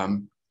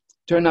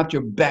 Turn not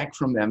your back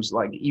from them. It's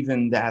like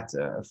even that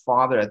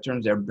father that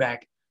turns their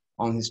back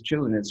on his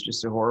children, it's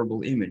just a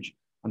horrible image.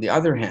 On the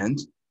other hand,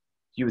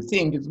 you would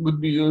think it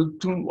would be a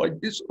tune like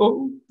this,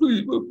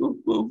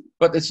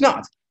 but it's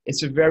not.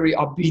 It's a very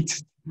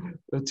upbeat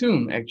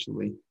tune,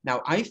 actually.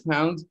 Now, I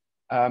found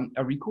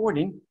a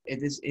recording.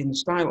 It is in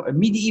style, a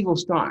medieval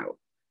style.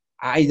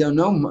 I don't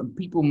know,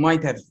 people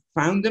might have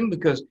found them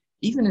because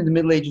even in the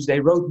Middle Ages, they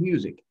wrote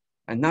music.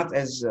 And not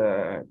as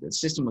the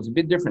system was a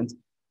bit different,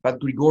 but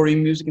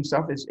Gregorian music and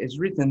stuff is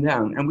written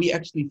down. And we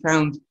actually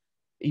found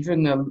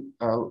even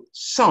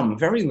some,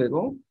 very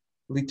little,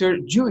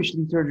 Jewish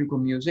liturgical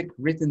music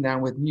written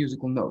down with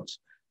musical notes.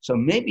 So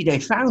maybe they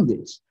found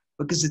this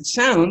because it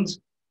sounds,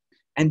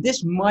 and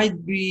this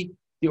might be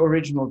the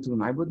original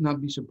tune. I would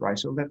not be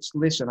surprised. So let's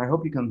listen. I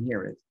hope you can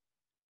hear it.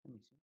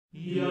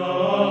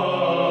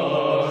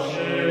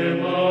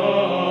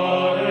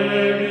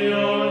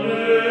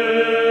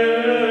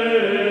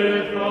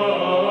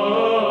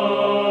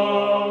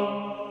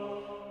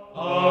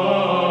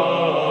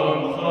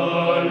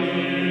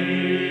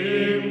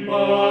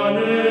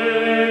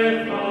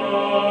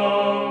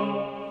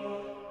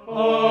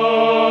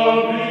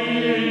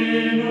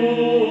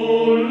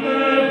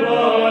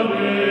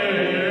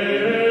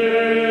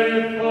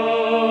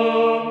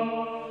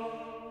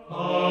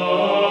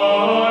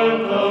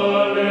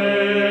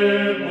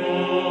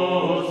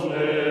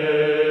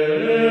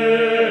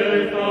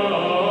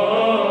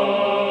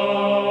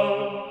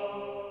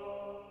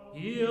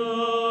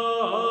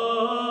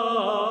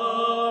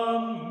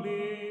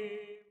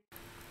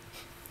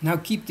 Now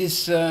keep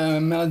this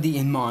melody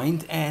in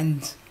mind,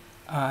 and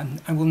I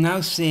will now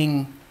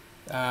sing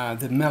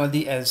the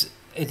melody as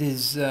it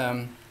is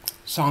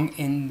sung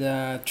in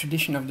the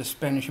tradition of the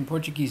Spanish and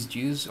Portuguese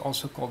Jews,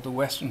 also called the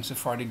Western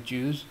Sephardic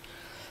Jews,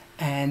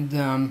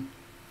 and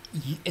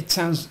it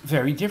sounds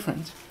very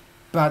different.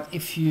 But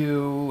if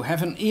you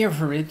have an ear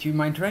for it, you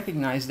might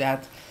recognize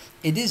that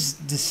it is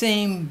the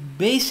same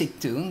basic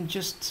tune,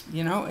 just,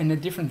 you know, in a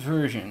different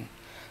version.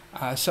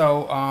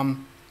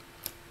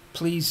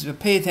 Please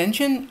pay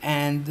attention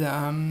and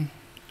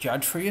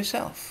judge for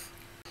yourself.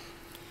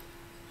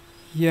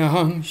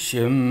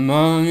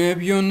 Shema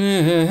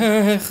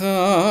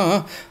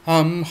ebyonecha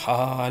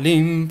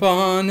amhalim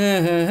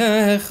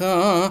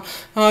banecha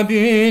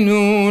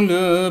abinu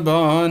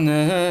lebanecha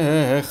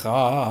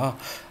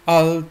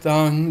al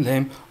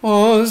tanglem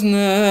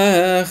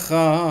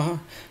oznecha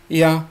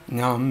Ya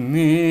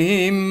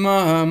namim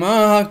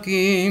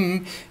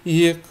mamakim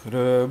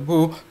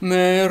yikrebu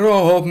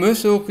merob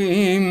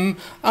mesukim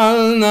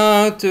al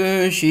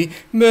natushi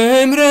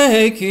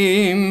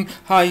bemrekim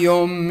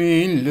hayom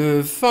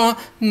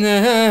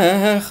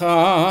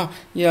milefanecha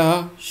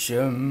Ya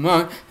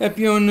shema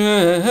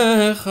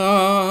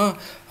epyonecha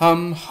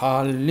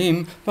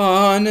amhalim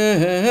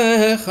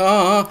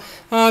panecha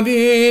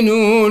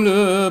abinu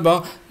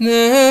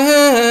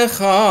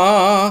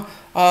lebanecha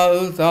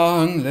al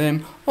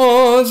tanglem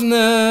oznecha.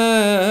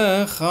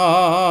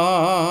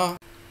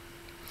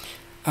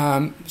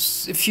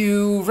 If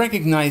you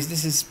recognize,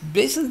 this is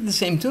basically the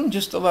same tune,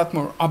 just a lot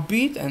more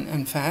upbeat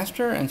and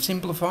faster and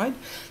simplified.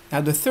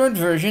 Now the third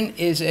version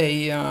is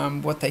a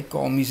what they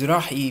call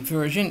Mizrahi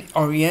version,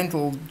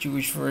 Oriental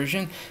Jewish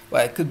version.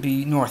 Well, it could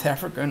be North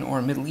African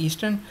or Middle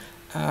Eastern.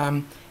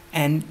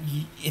 And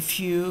if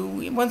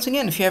you, once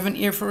again, if you have an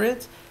ear for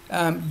it,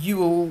 you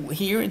will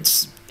hear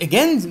it's,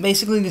 again,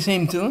 basically the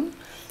same tune,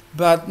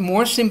 but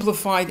more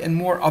simplified and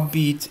more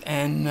upbeat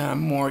and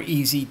more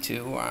easy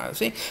to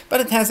see.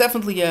 But it has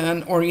definitely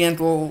an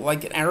Oriental,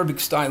 like an Arabic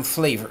style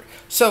flavor.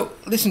 So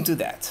listen to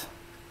that.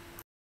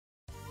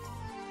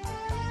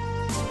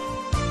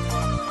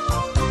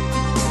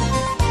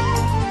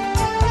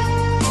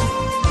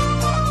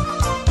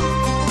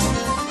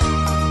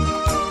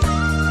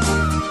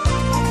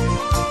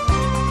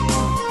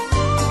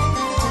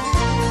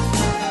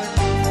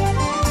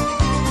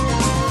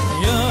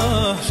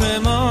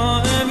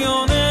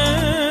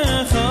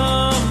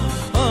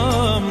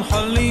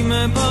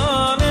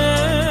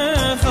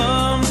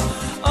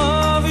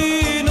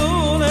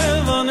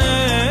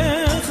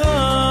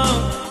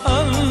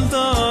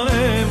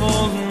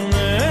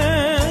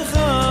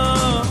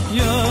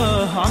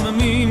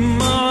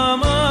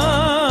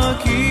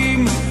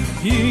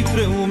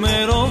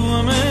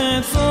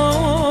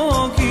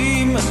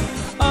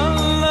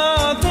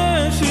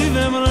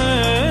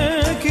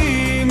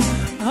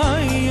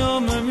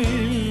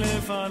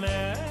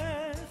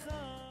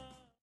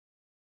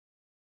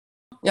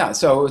 Yeah,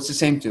 so it's the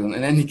same tune.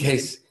 In any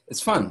case,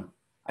 it's fun.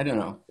 I don't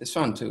know. It's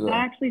fun to... That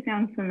actually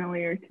sounds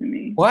familiar to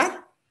me. What?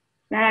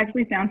 That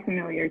actually sounds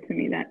familiar to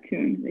me, that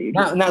tune. That you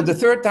now, the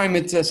third time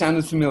it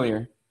sounded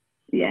familiar.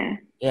 Yeah.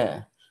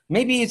 Yeah.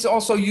 Maybe it's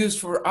also used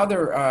for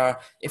other...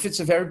 if it's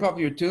a very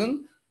popular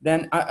tune,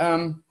 then...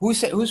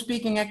 who's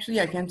speaking, actually?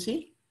 I can't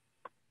see.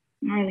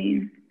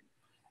 Marlene.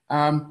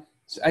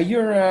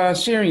 You're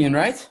Syrian,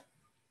 right?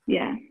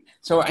 Yeah.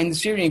 So in the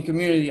Syrian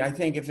community, I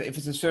think if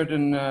it's a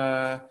certain...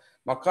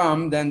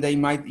 Maqam, then they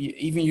might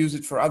even use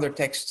it for other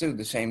texts too,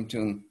 the same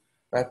tune.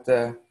 But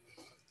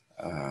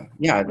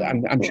yeah,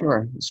 I'm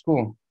sure it's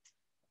cool.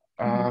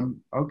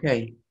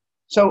 Okay,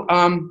 so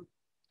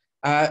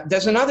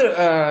there's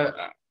another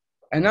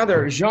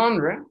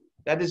genre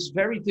that is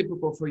very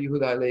typical for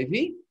Yehuda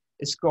haLevi.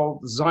 It's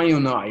called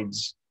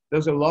Zionides.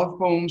 Those are love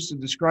poems to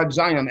describe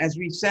Zion. As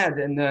we said,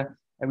 and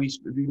we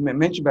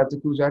mentioned about the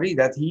Kuzari,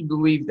 that he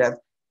believed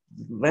that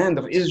the land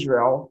of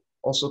Israel,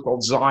 also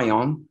called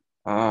Zion,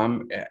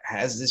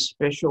 has this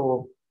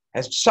special,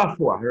 has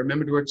Safwa.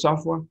 Remember the word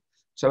Safwa?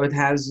 So it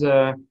has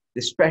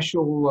this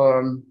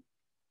special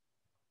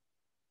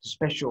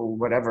special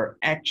whatever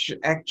action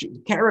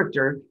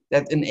character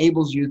that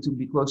enables you to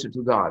be closer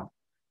to God.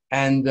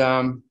 And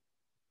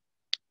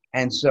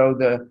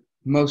so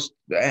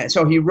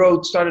so he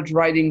started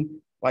writing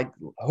like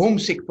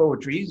homesick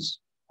poetries,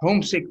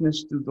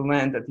 homesickness to the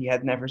land that he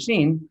had never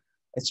seen.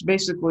 It's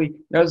basically,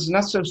 it's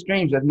not so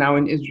strange that now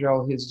in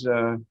Israel his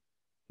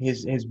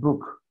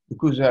book, the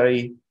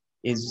Kuzari,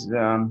 is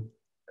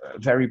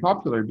very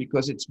popular,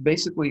 because it's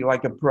basically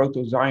like a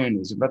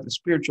proto-Zionism, but the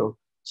spiritual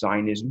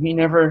Zionism. He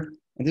never,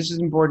 and this is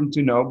important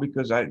to know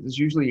because there's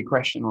usually a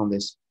question on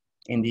this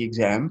in the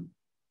exam.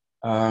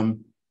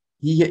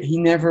 He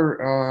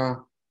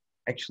never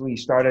actually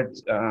started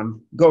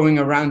going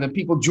around and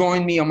people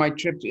join me on my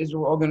trip to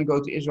Israel, all going to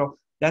go to Israel.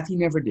 That he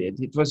never did.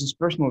 It was his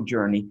personal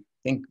journey.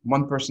 I think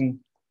one person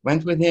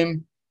went with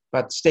him,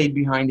 but stayed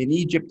behind in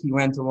Egypt. He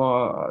went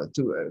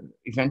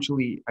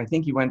eventually, I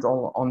think he went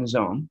all on his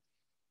own.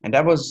 And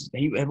it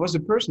was a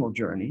personal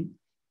journey.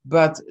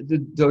 But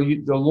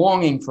the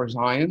longing for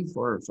Zion,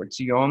 for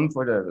Zion,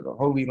 for the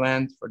Holy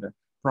Land, for the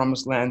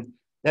Promised Land,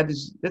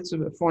 that's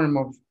a form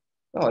of,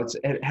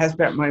 it has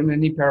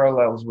many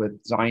parallels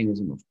with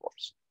Zionism, of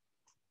course.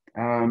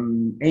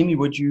 Amy,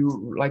 would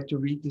you like to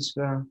read this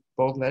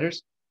bold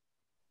letters?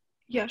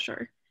 Yeah,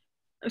 sure.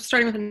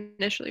 Starting with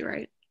initially,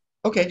 right?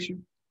 Okay, sure.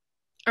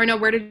 Or no,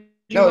 where did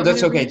you No, want me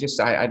that's to okay. read?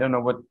 Just I don't know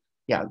what.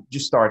 Yeah,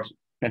 just start.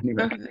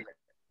 Anyway. Okay.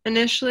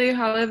 Initially,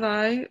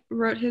 haLevi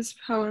wrote his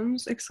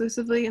poems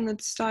exclusively in the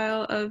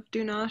style of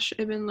Dunash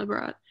ibn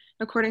Librat,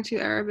 according to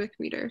Arabic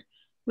meter.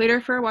 Later,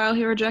 for a while,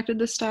 he rejected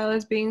the style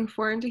as being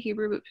foreign to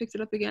Hebrew, but picked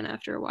it up again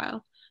after a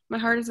while. My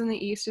Heart is in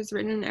the East is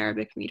written in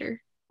Arabic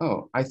meter.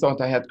 Oh, I thought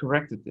I had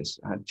corrected this.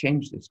 I had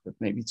changed this, but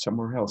maybe it's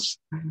somewhere else.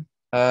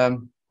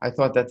 I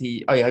thought that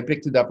I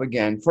picked it up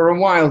again. For a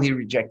while, he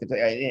rejected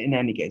it, in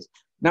any case.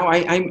 Now,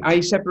 I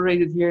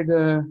separated here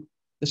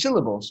the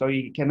syllables, so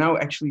you can now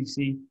actually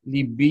see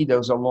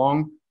libidos are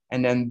long,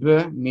 and then b,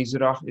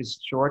 mizrach is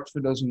short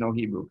for those who know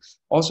Hebrew.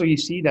 Also, you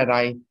see that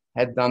I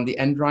had done the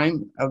end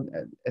rhyme.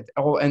 It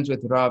all ends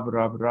with rav,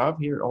 rav, rav.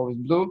 Here, always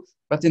blue.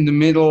 But in the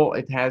middle,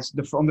 it has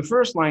on the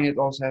first line, it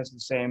also has the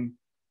same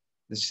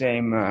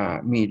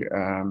meter,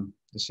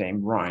 the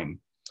same rhyme.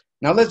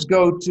 Now let's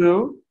go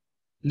to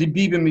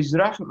Libi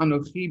b'mizrach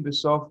anochi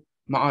b'sof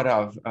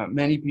ma'arav.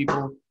 Many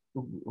people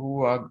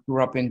who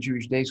grew up in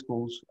Jewish day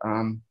schools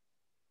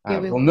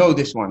will know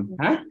this one.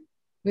 Huh?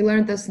 We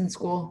learned this in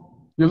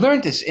school. You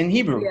learned this in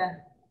Hebrew?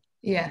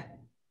 Yeah.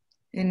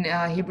 In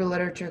Hebrew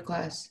literature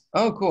class.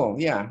 Oh, cool.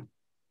 Yeah.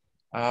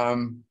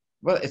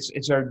 Well,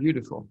 it's very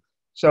beautiful.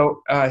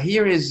 So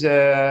here is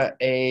a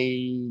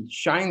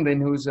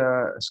Sjimon, who's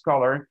a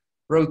scholar,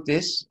 wrote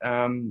this.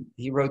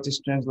 He wrote this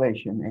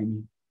translation,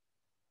 Amy.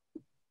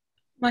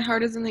 My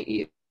heart is in the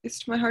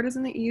East. My heart is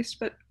in the East,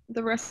 but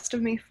the rest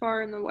of me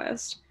far in the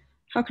West.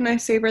 How can I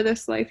savor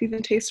this life,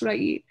 even taste what I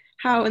eat?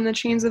 How, in the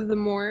chains of the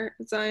moor,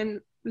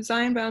 Zion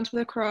bound to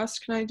the cross,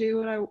 can I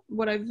do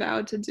what I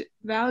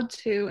vowed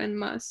to and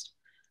must?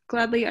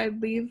 Gladly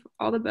I'd leave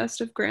all the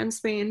best of grand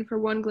Spain for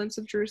one glimpse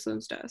of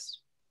Jerusalem's dust.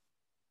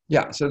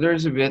 Yeah, so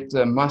there's a bit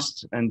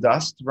must and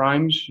dust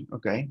rhymes,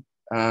 okay.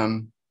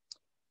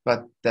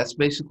 But that's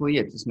basically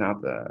it. It's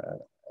not,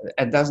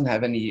 it doesn't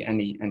have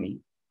any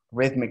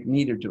rhythmic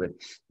meter to it.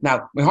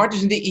 Now, my heart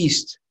is in the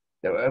East.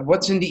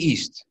 What's in the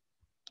East?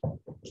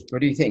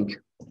 What do you think?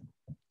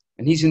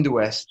 And he's in the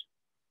West.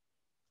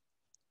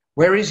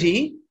 Where is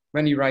he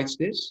when he writes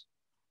this?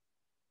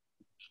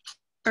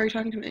 Are you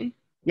talking to me?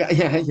 Yeah.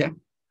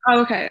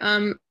 Oh, okay.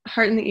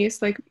 Heart in the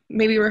East, like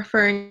maybe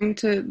referring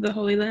to the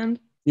Holy Land.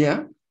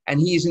 Yeah, and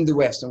he is in the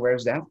West. And where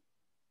is that?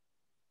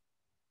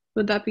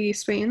 Would that be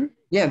Spain?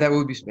 Yeah, that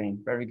would be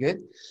Spain. Very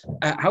good.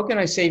 How can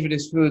I savor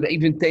this food?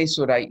 Even taste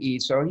what I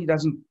eat. So he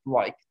doesn't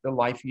like the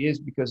life he is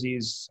because he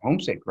is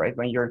homesick, right?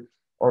 When you're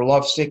or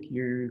lovesick,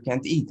 you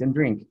can't eat and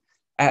drink.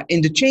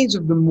 In the chains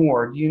of the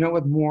moor, do you know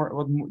what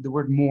the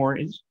word moor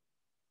is?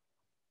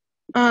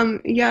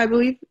 Yeah, I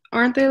believe,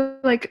 aren't they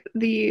like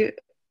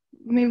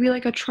maybe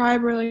like a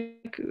tribe or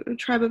like a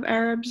tribe of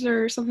Arabs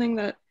or something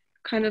that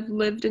kind of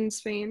lived in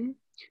Spain?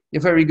 Yeah,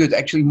 very good.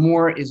 Actually,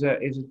 Moor is a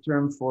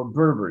term for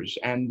Berbers,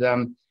 and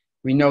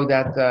we know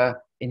that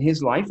in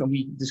his life, and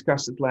we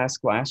discussed it last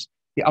class,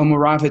 the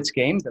Almoravids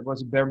came. That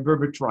was a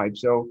Berber tribe.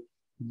 So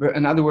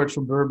another word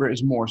for Berber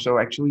is Moor. So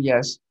actually,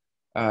 yes,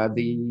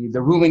 the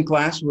ruling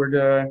class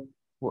were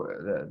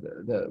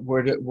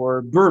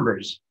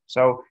Berbers.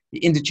 So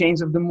in the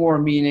chains of the Moor,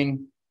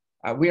 meaning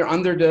we are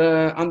under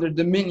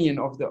dominion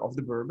of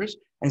the Berbers,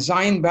 and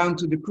Zion bound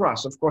to the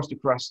cross. Of course, the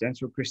cross stands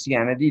for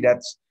Christianity.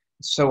 That's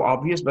so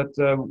obvious, but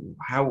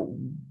how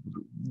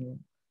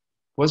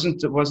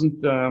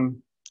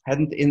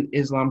hadn't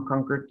Islam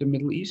conquered the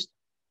Middle East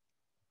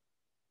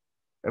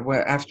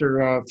after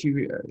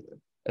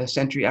a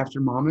century after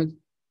Muhammad?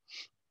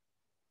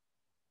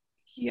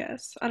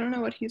 Yes, I don't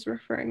know what he's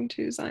referring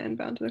to. Zion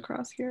bound to the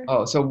cross here.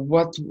 Oh, so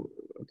what?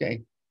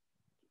 Okay.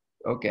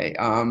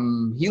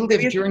 He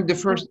lived during the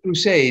First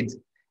Crusade,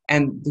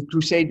 and the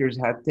Crusaders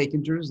had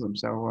taken Jerusalem.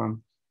 So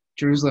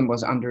Jerusalem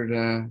was under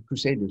the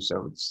Crusaders,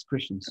 so it's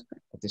Christians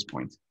at this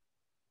point.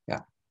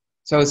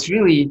 So it's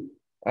really,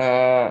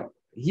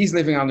 he's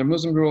living under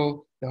Muslim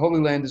rule. The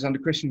Holy Land is under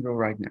Christian rule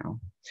right now.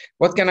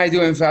 What can I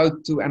do and vow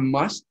to and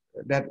must?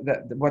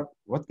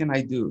 What can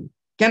I do?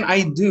 Can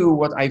I do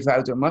what I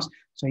vow to and must?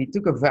 So he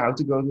took a vow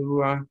to go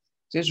to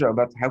Israel,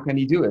 but how can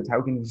he do it?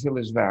 How can he fulfill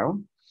his vow?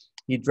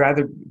 He'd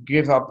rather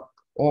give up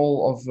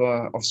all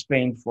of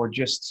Spain for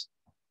just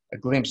a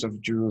glimpse of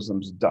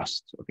Jerusalem's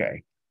dust.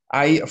 Okay,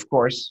 I of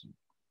course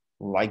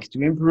like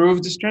to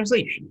improve this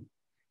translation,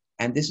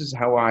 and this is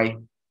how I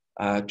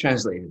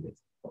translated it.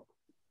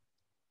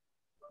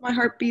 My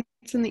heart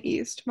beats in the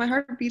east. My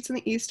heart beats in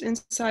the east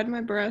inside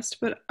my breast,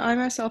 but I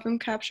myself am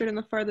captured in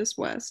the farthest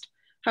west.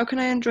 How can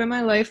I enjoy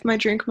my life, my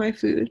drink, my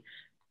food,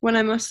 when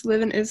I must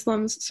live in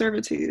Islam's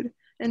servitude?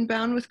 And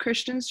bound with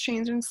Christians'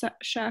 chains and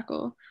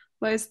shackle,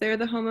 lies there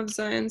the home of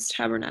Zion's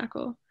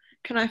tabernacle.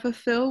 Can I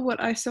fulfill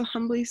what I so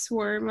humbly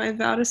swore, my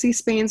vow to see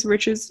Spain's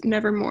riches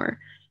nevermore?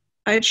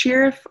 I'd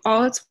cheer if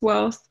all its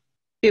wealth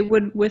it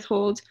would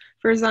withhold,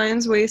 for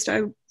Zion's waste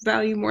I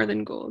value more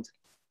than gold.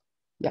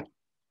 Yeah,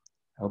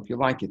 I hope you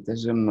like it.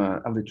 There's some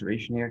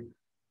alliteration here.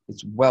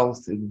 It's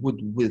wealth it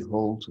would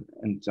withhold,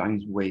 and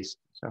Zion's waste,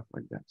 stuff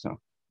like that. So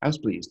I was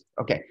pleased.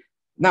 Okay,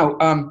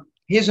 now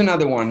here's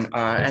another one,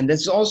 and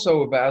it's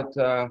also about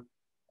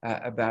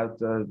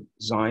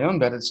Zion,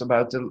 but it's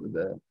about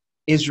the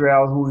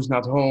Israel who is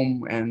not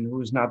home and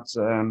who is not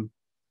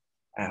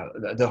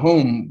the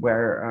home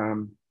where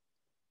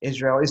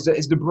Israel is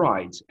the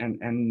bride,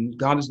 and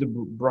God is the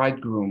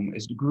bridegroom,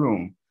 is the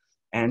groom,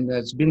 and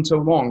it's been so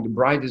long. The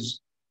bride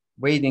is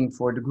waiting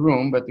for the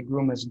groom, but the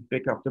groom hasn't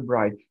picked up the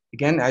bride.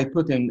 Again, I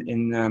put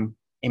in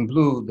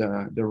blue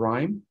the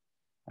rhyme,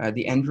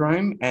 the end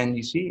rhyme, and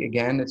you see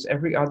again it's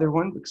every other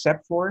one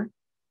except for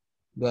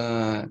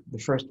the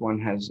first one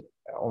has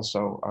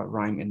also a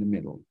rhyme in the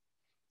middle.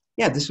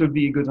 Yeah, this would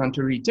be a good one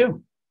to read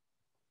too.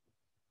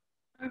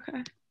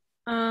 Okay.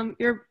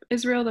 Your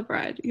Israel the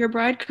bride. Your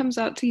bride comes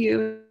out to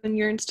you and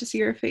yearns to see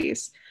your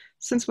face.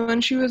 Since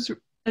when she was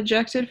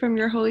ejected from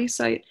your holy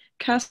sight,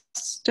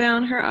 casts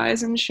down her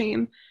eyes in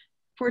shame,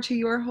 for to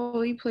your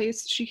holy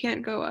place she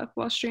can't go up,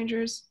 while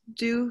strangers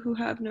do who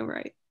have no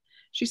right.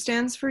 She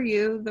stands for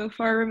you, though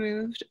far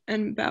removed,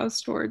 and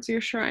bows towards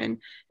your shrine.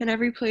 In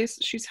every place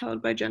she's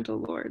held by gentle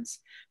lords.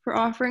 For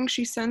offering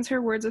she sends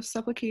her words of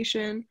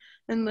supplication,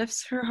 and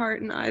lifts her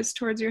heart and eyes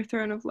towards your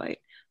throne of light.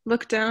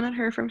 Look down at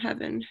her from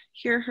heaven,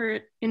 hear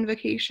her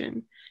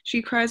invocation.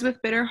 She cries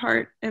with bitter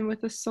heart and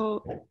with a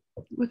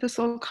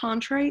soul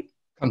contrite.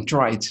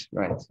 Contrite,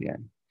 right? Yeah.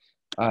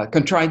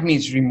 Contrite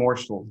means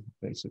remorseful,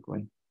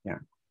 basically. Yeah.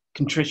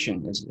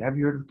 Contrition is. Have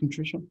you heard of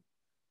contrition?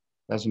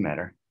 Doesn't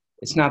matter.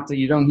 It's not that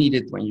you don't need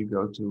it when you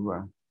go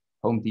to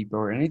Home Depot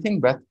or anything,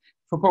 but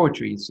for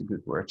poetry, it's a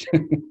good word.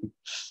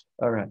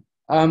 All right.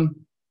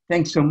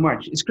 Thanks so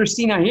much. Is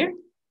Christina here?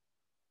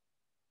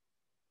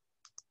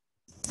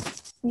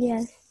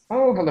 Yes.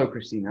 Oh, hello,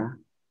 Christina.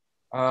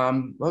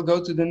 We'll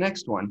go to the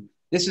next one.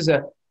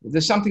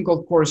 There's something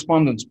called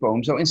correspondence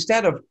poem. So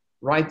instead of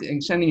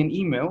sending an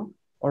email,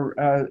 or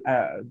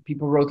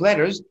people wrote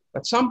letters,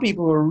 but some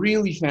people were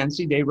really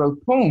fancy. They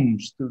wrote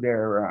poems to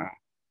their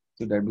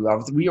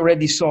beloved. We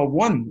already saw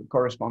one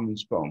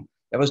correspondence poem.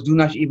 That was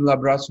Dunash Ibn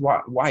Labrat's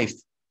wife,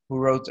 who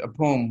wrote a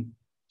poem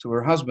to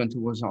her husband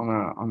who was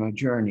on a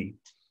journey.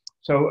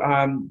 So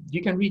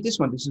you can read this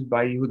one. This is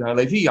by Yehuda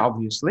haLevi,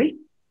 obviously.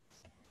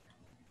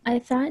 I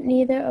thought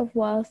neither of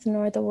wealth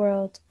nor the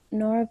world,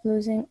 nor of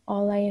losing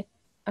all I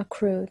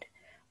accrued,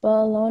 but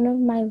alone of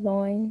my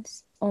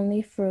loins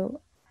only fruit,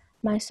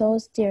 my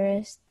soul's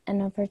dearest,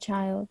 and of her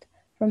child,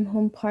 from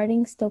whom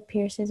parting still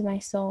pierces my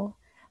soul,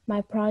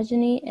 my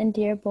progeny and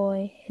dear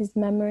boy, his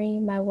memory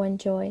my one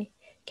joy.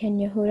 Can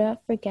Yehuda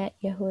forget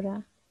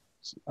Yehuda?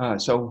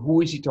 So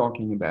who is he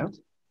talking about?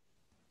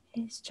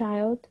 His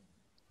child.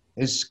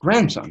 His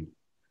grandson.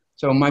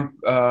 So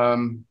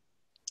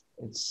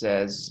it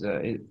says,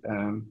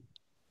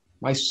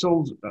 my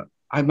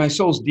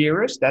soul's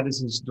dearest, that is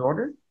his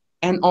daughter,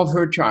 and of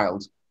her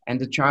child, and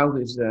the child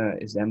is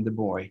then the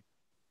boy.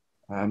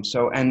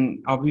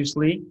 And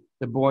obviously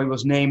the boy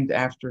was named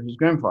after his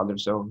grandfather,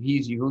 so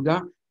he's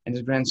Yehuda, and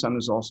his grandson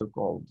is also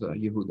called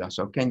Yehuda.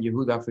 So can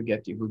Yehuda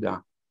forget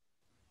Yehuda?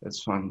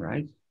 That's fun,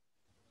 right?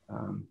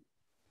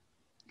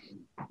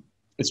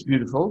 It's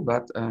beautiful,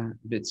 but a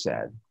bit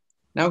sad.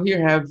 Now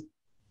here have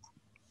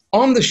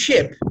on the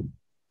ship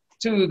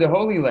to the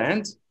Holy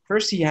Land.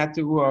 First, he had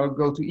to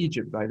go to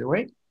Egypt, by the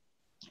way.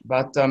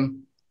 But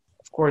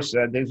of course,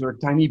 these were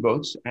tiny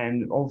boats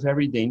and all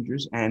very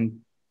dangerous. And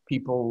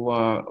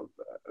people,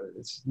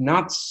 it's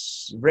not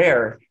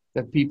rare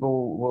that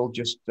people will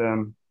just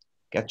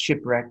get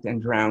shipwrecked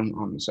and drown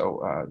on.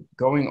 So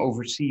going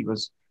overseas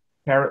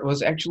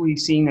was actually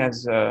seen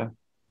as a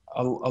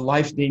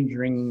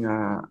life-endangering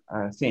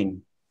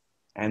thing.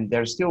 And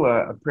there's still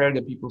a prayer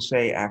that people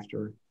say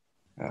after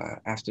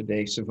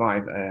they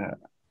survive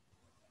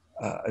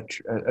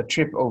a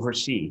trip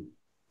overseas.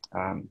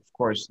 Of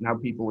course, now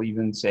people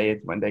even say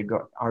it when they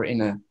are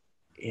in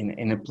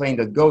a plane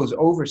that goes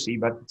overseas,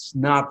 but it's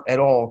not at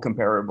all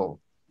comparable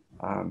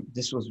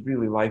This was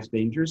really life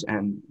dangerous,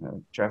 and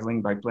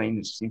traveling by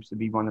plane seems to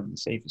be one of the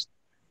safest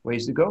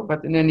ways to go.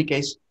 But in any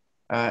case,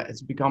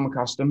 it's become a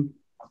custom.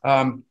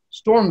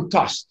 Storm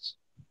Tossed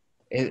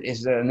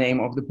is the name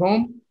of the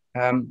poem.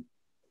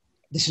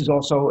 This is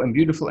also a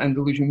beautiful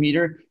Andalusian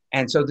meter.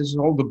 And so this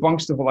all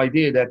debunks the whole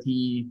idea that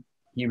he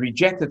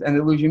rejected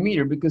Andalusian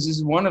meter, because this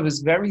is one of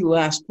his very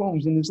last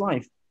poems in his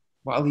life,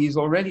 while he's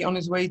already on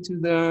his way to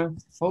the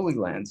Holy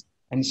Land.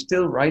 And he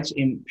still writes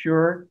in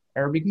pure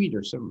Arabic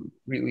meter. So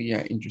really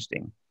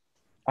interesting.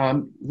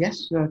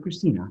 Yes,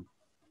 Christina.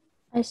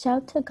 I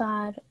shout to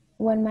God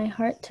when my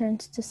heart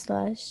turns to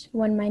slush,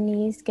 when my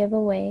knees give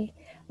away,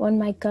 when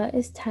my gut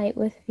is tight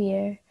with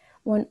fear,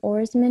 when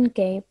oarsmen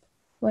gape,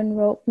 when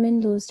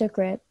ropemen lose their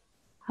grip.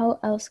 How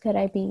else could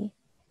I be?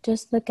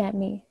 Just look at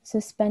me,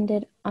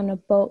 suspended on a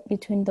boat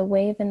between the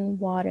wave and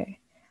water.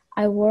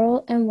 I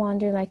whirl and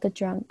wander like a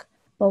drunk,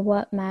 but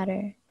what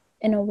matter?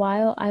 In a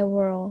while I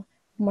whirl,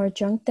 more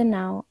drunk than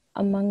now,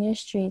 among your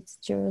streets,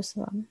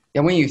 Jerusalem.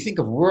 Yeah, when you think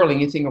of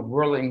whirling, you think of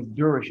whirling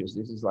dervishes.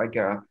 This is like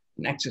an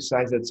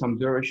exercise that some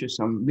dervishes,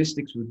 some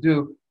mystics would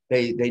do.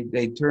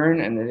 They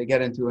turn and they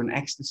get into an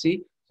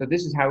ecstasy. So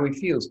this is how he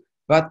feels.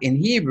 But in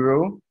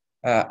Hebrew,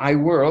 I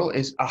whirl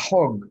is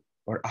ahog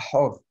or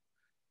ahov.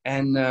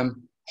 And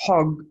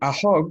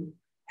ahog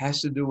has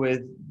to do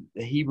with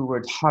the Hebrew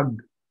word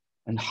hug.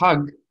 And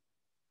hug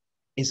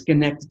is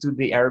connected to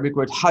the Arabic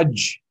word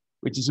hajj,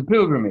 which is a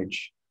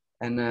pilgrimage.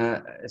 And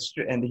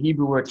the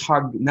Hebrew word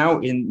hag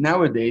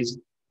nowadays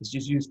is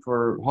just used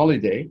for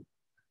holiday.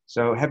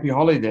 So happy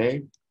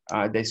holiday,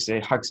 they say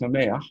Hag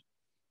Sameach.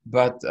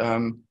 But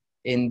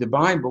in the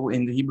Bible,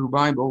 in the Hebrew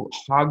Bible,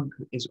 Hag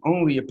is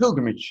only a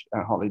pilgrimage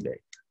holiday.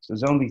 So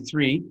there's only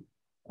three.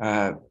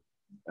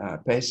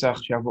 Pesach,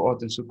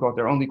 Shavuot, and Sukkot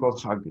are only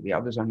called Hag. The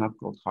others are not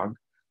called Hag.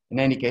 In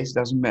any case, it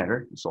doesn't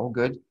matter. It's all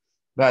good.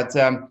 But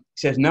he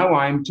says, now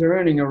I'm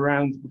turning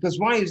around. Because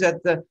why is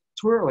that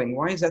twirling?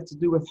 Why is that to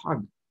do with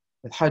Hag?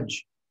 With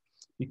Hajj?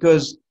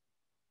 Because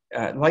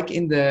like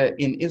in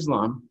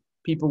Islam,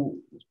 people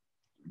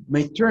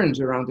make turns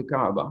around the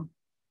Kaaba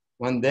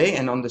one day,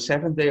 and on the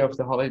seventh day of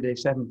the holiday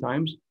 7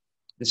 times.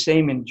 The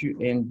same in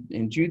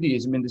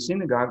Judaism, in the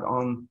synagogue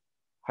on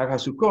Hag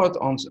HaSukkot,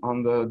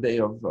 on the day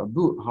of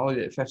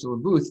holiday festival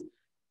of Booth,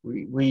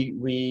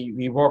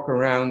 we walk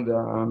around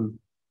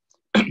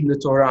the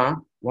Torah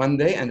one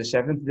day, and the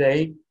 7th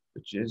day,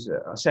 which is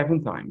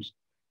 7 times.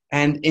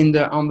 And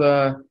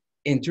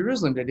in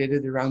Jerusalem, they did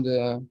it around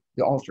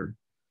the altar.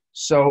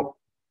 So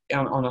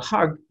on a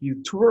Hag,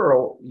 you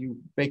twirl, you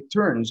make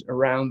turns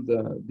around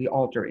the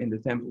altar in the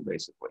temple,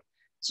 basically.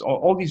 So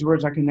all these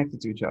words are connected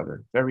to each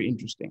other. Very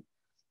interesting.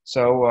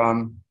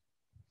 So,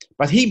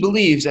 but he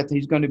believes that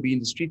he's going to be in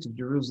the streets of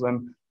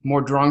Jerusalem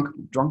more drunk.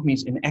 Drunk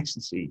means in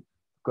ecstasy.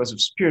 Because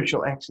of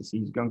spiritual ecstasy,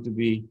 he's going to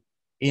be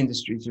in the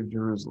streets of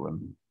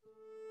Jerusalem.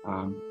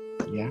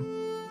 Yeah,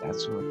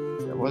 that's what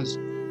that was.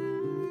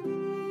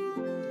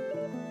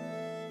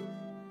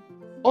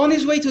 On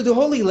his way to the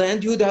Holy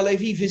Land, Yehuda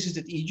haLevi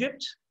visited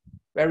Egypt,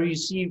 where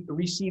he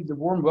received a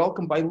warm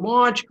welcome by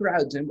large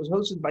crowds and was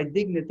hosted by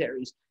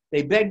dignitaries.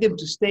 They begged him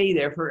to stay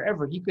there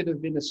forever. He could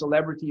have been a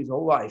celebrity his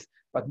whole life.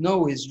 But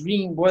no, his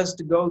dream was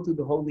to go to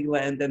the Holy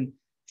Land and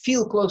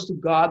feel close to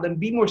God and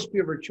be more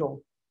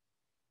spiritual.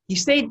 He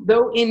stayed,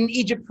 though, in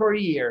Egypt for a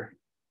year.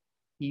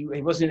 He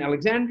was in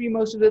Alexandria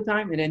most of the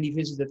time, and then he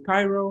visited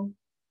Cairo.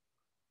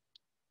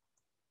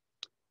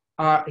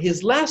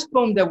 His last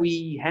poem that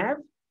we have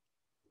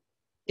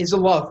is a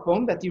love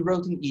poem that he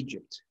wrote in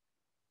Egypt.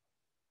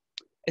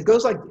 It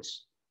goes like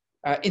this,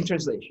 in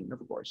translation, of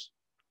course.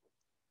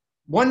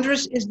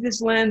 Wondrous is this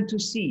land to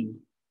see,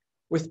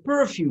 with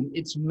perfume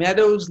its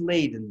meadows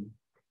laden.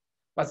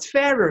 But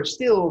fairer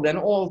still than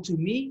all to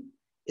me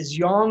is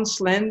yon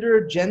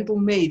slender, gentle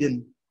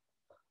maiden.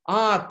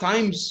 Ah,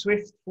 time's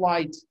swift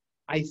flight,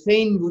 I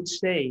fain would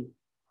stay,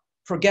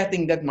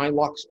 forgetting that my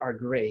locks are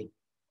gray.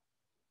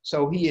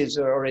 So he is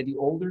already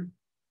older.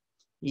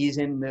 He is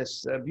in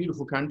this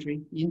beautiful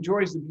country. He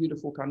enjoys the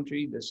beautiful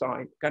country,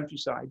 the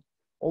countryside,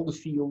 all the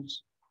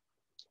fields.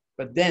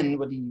 But then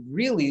what he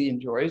really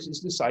enjoys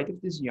is the sight of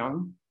this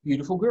young,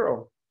 beautiful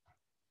girl.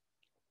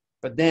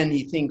 But then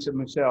he thinks of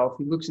himself,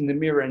 he looks in the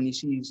mirror and he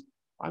sees,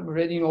 I'm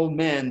already an old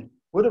man.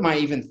 What am I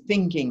even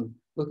thinking,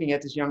 looking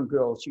at this young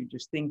girl? She would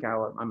just think,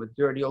 I'm a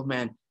dirty old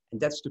man. And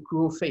that's the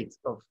cruel fate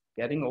of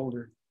getting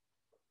older.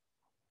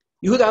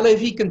 Yehuda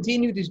haLevi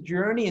continued his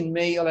journey in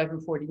May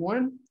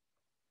 1141.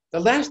 The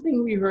last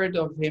thing we heard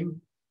of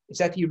him is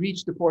that he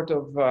reached the port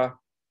of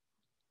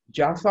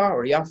Jaffa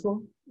or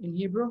Yaffo in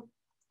Hebrew.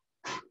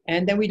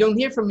 And then we don't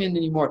hear from him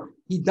anymore.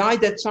 He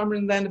died at Summer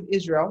land of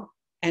Israel,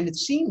 and it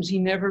seems he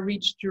never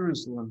reached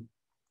Jerusalem.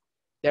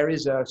 There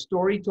is a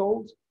story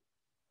told,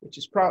 which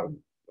is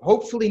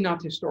hopefully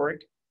not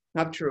historic,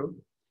 not true,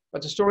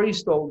 but the story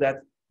is told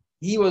that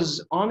he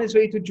was on his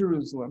way to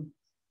Jerusalem,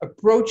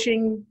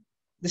 approaching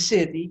the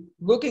city,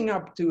 looking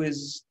up to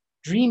his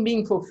dream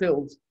being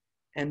fulfilled,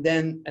 and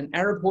then an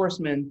Arab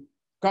horseman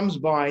comes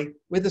by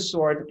with a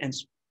sword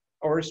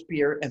or a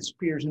spear and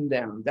spears him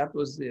down. That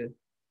was the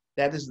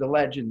That is the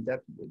legend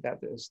that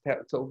is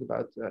told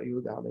about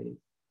Yehuda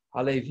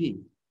haLevi.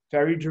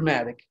 Very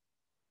dramatic.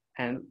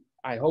 And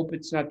I hope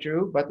it's not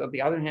true, but on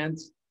the other hand,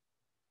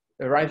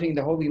 arriving in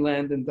the Holy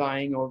Land and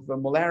dying of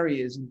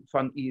malaria isn't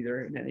fun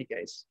either in any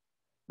case.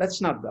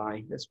 Let's not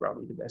die. That's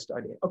probably the best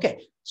idea.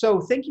 Okay,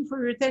 so thank you for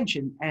your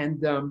attention.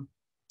 And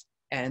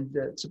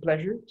it's a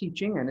pleasure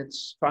teaching, and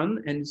it's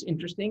fun and it's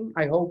interesting.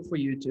 I hope for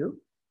you too.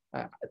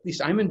 At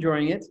least I'm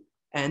enjoying it.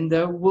 And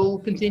we'll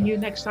continue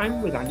next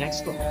time with our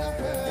next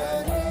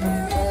class.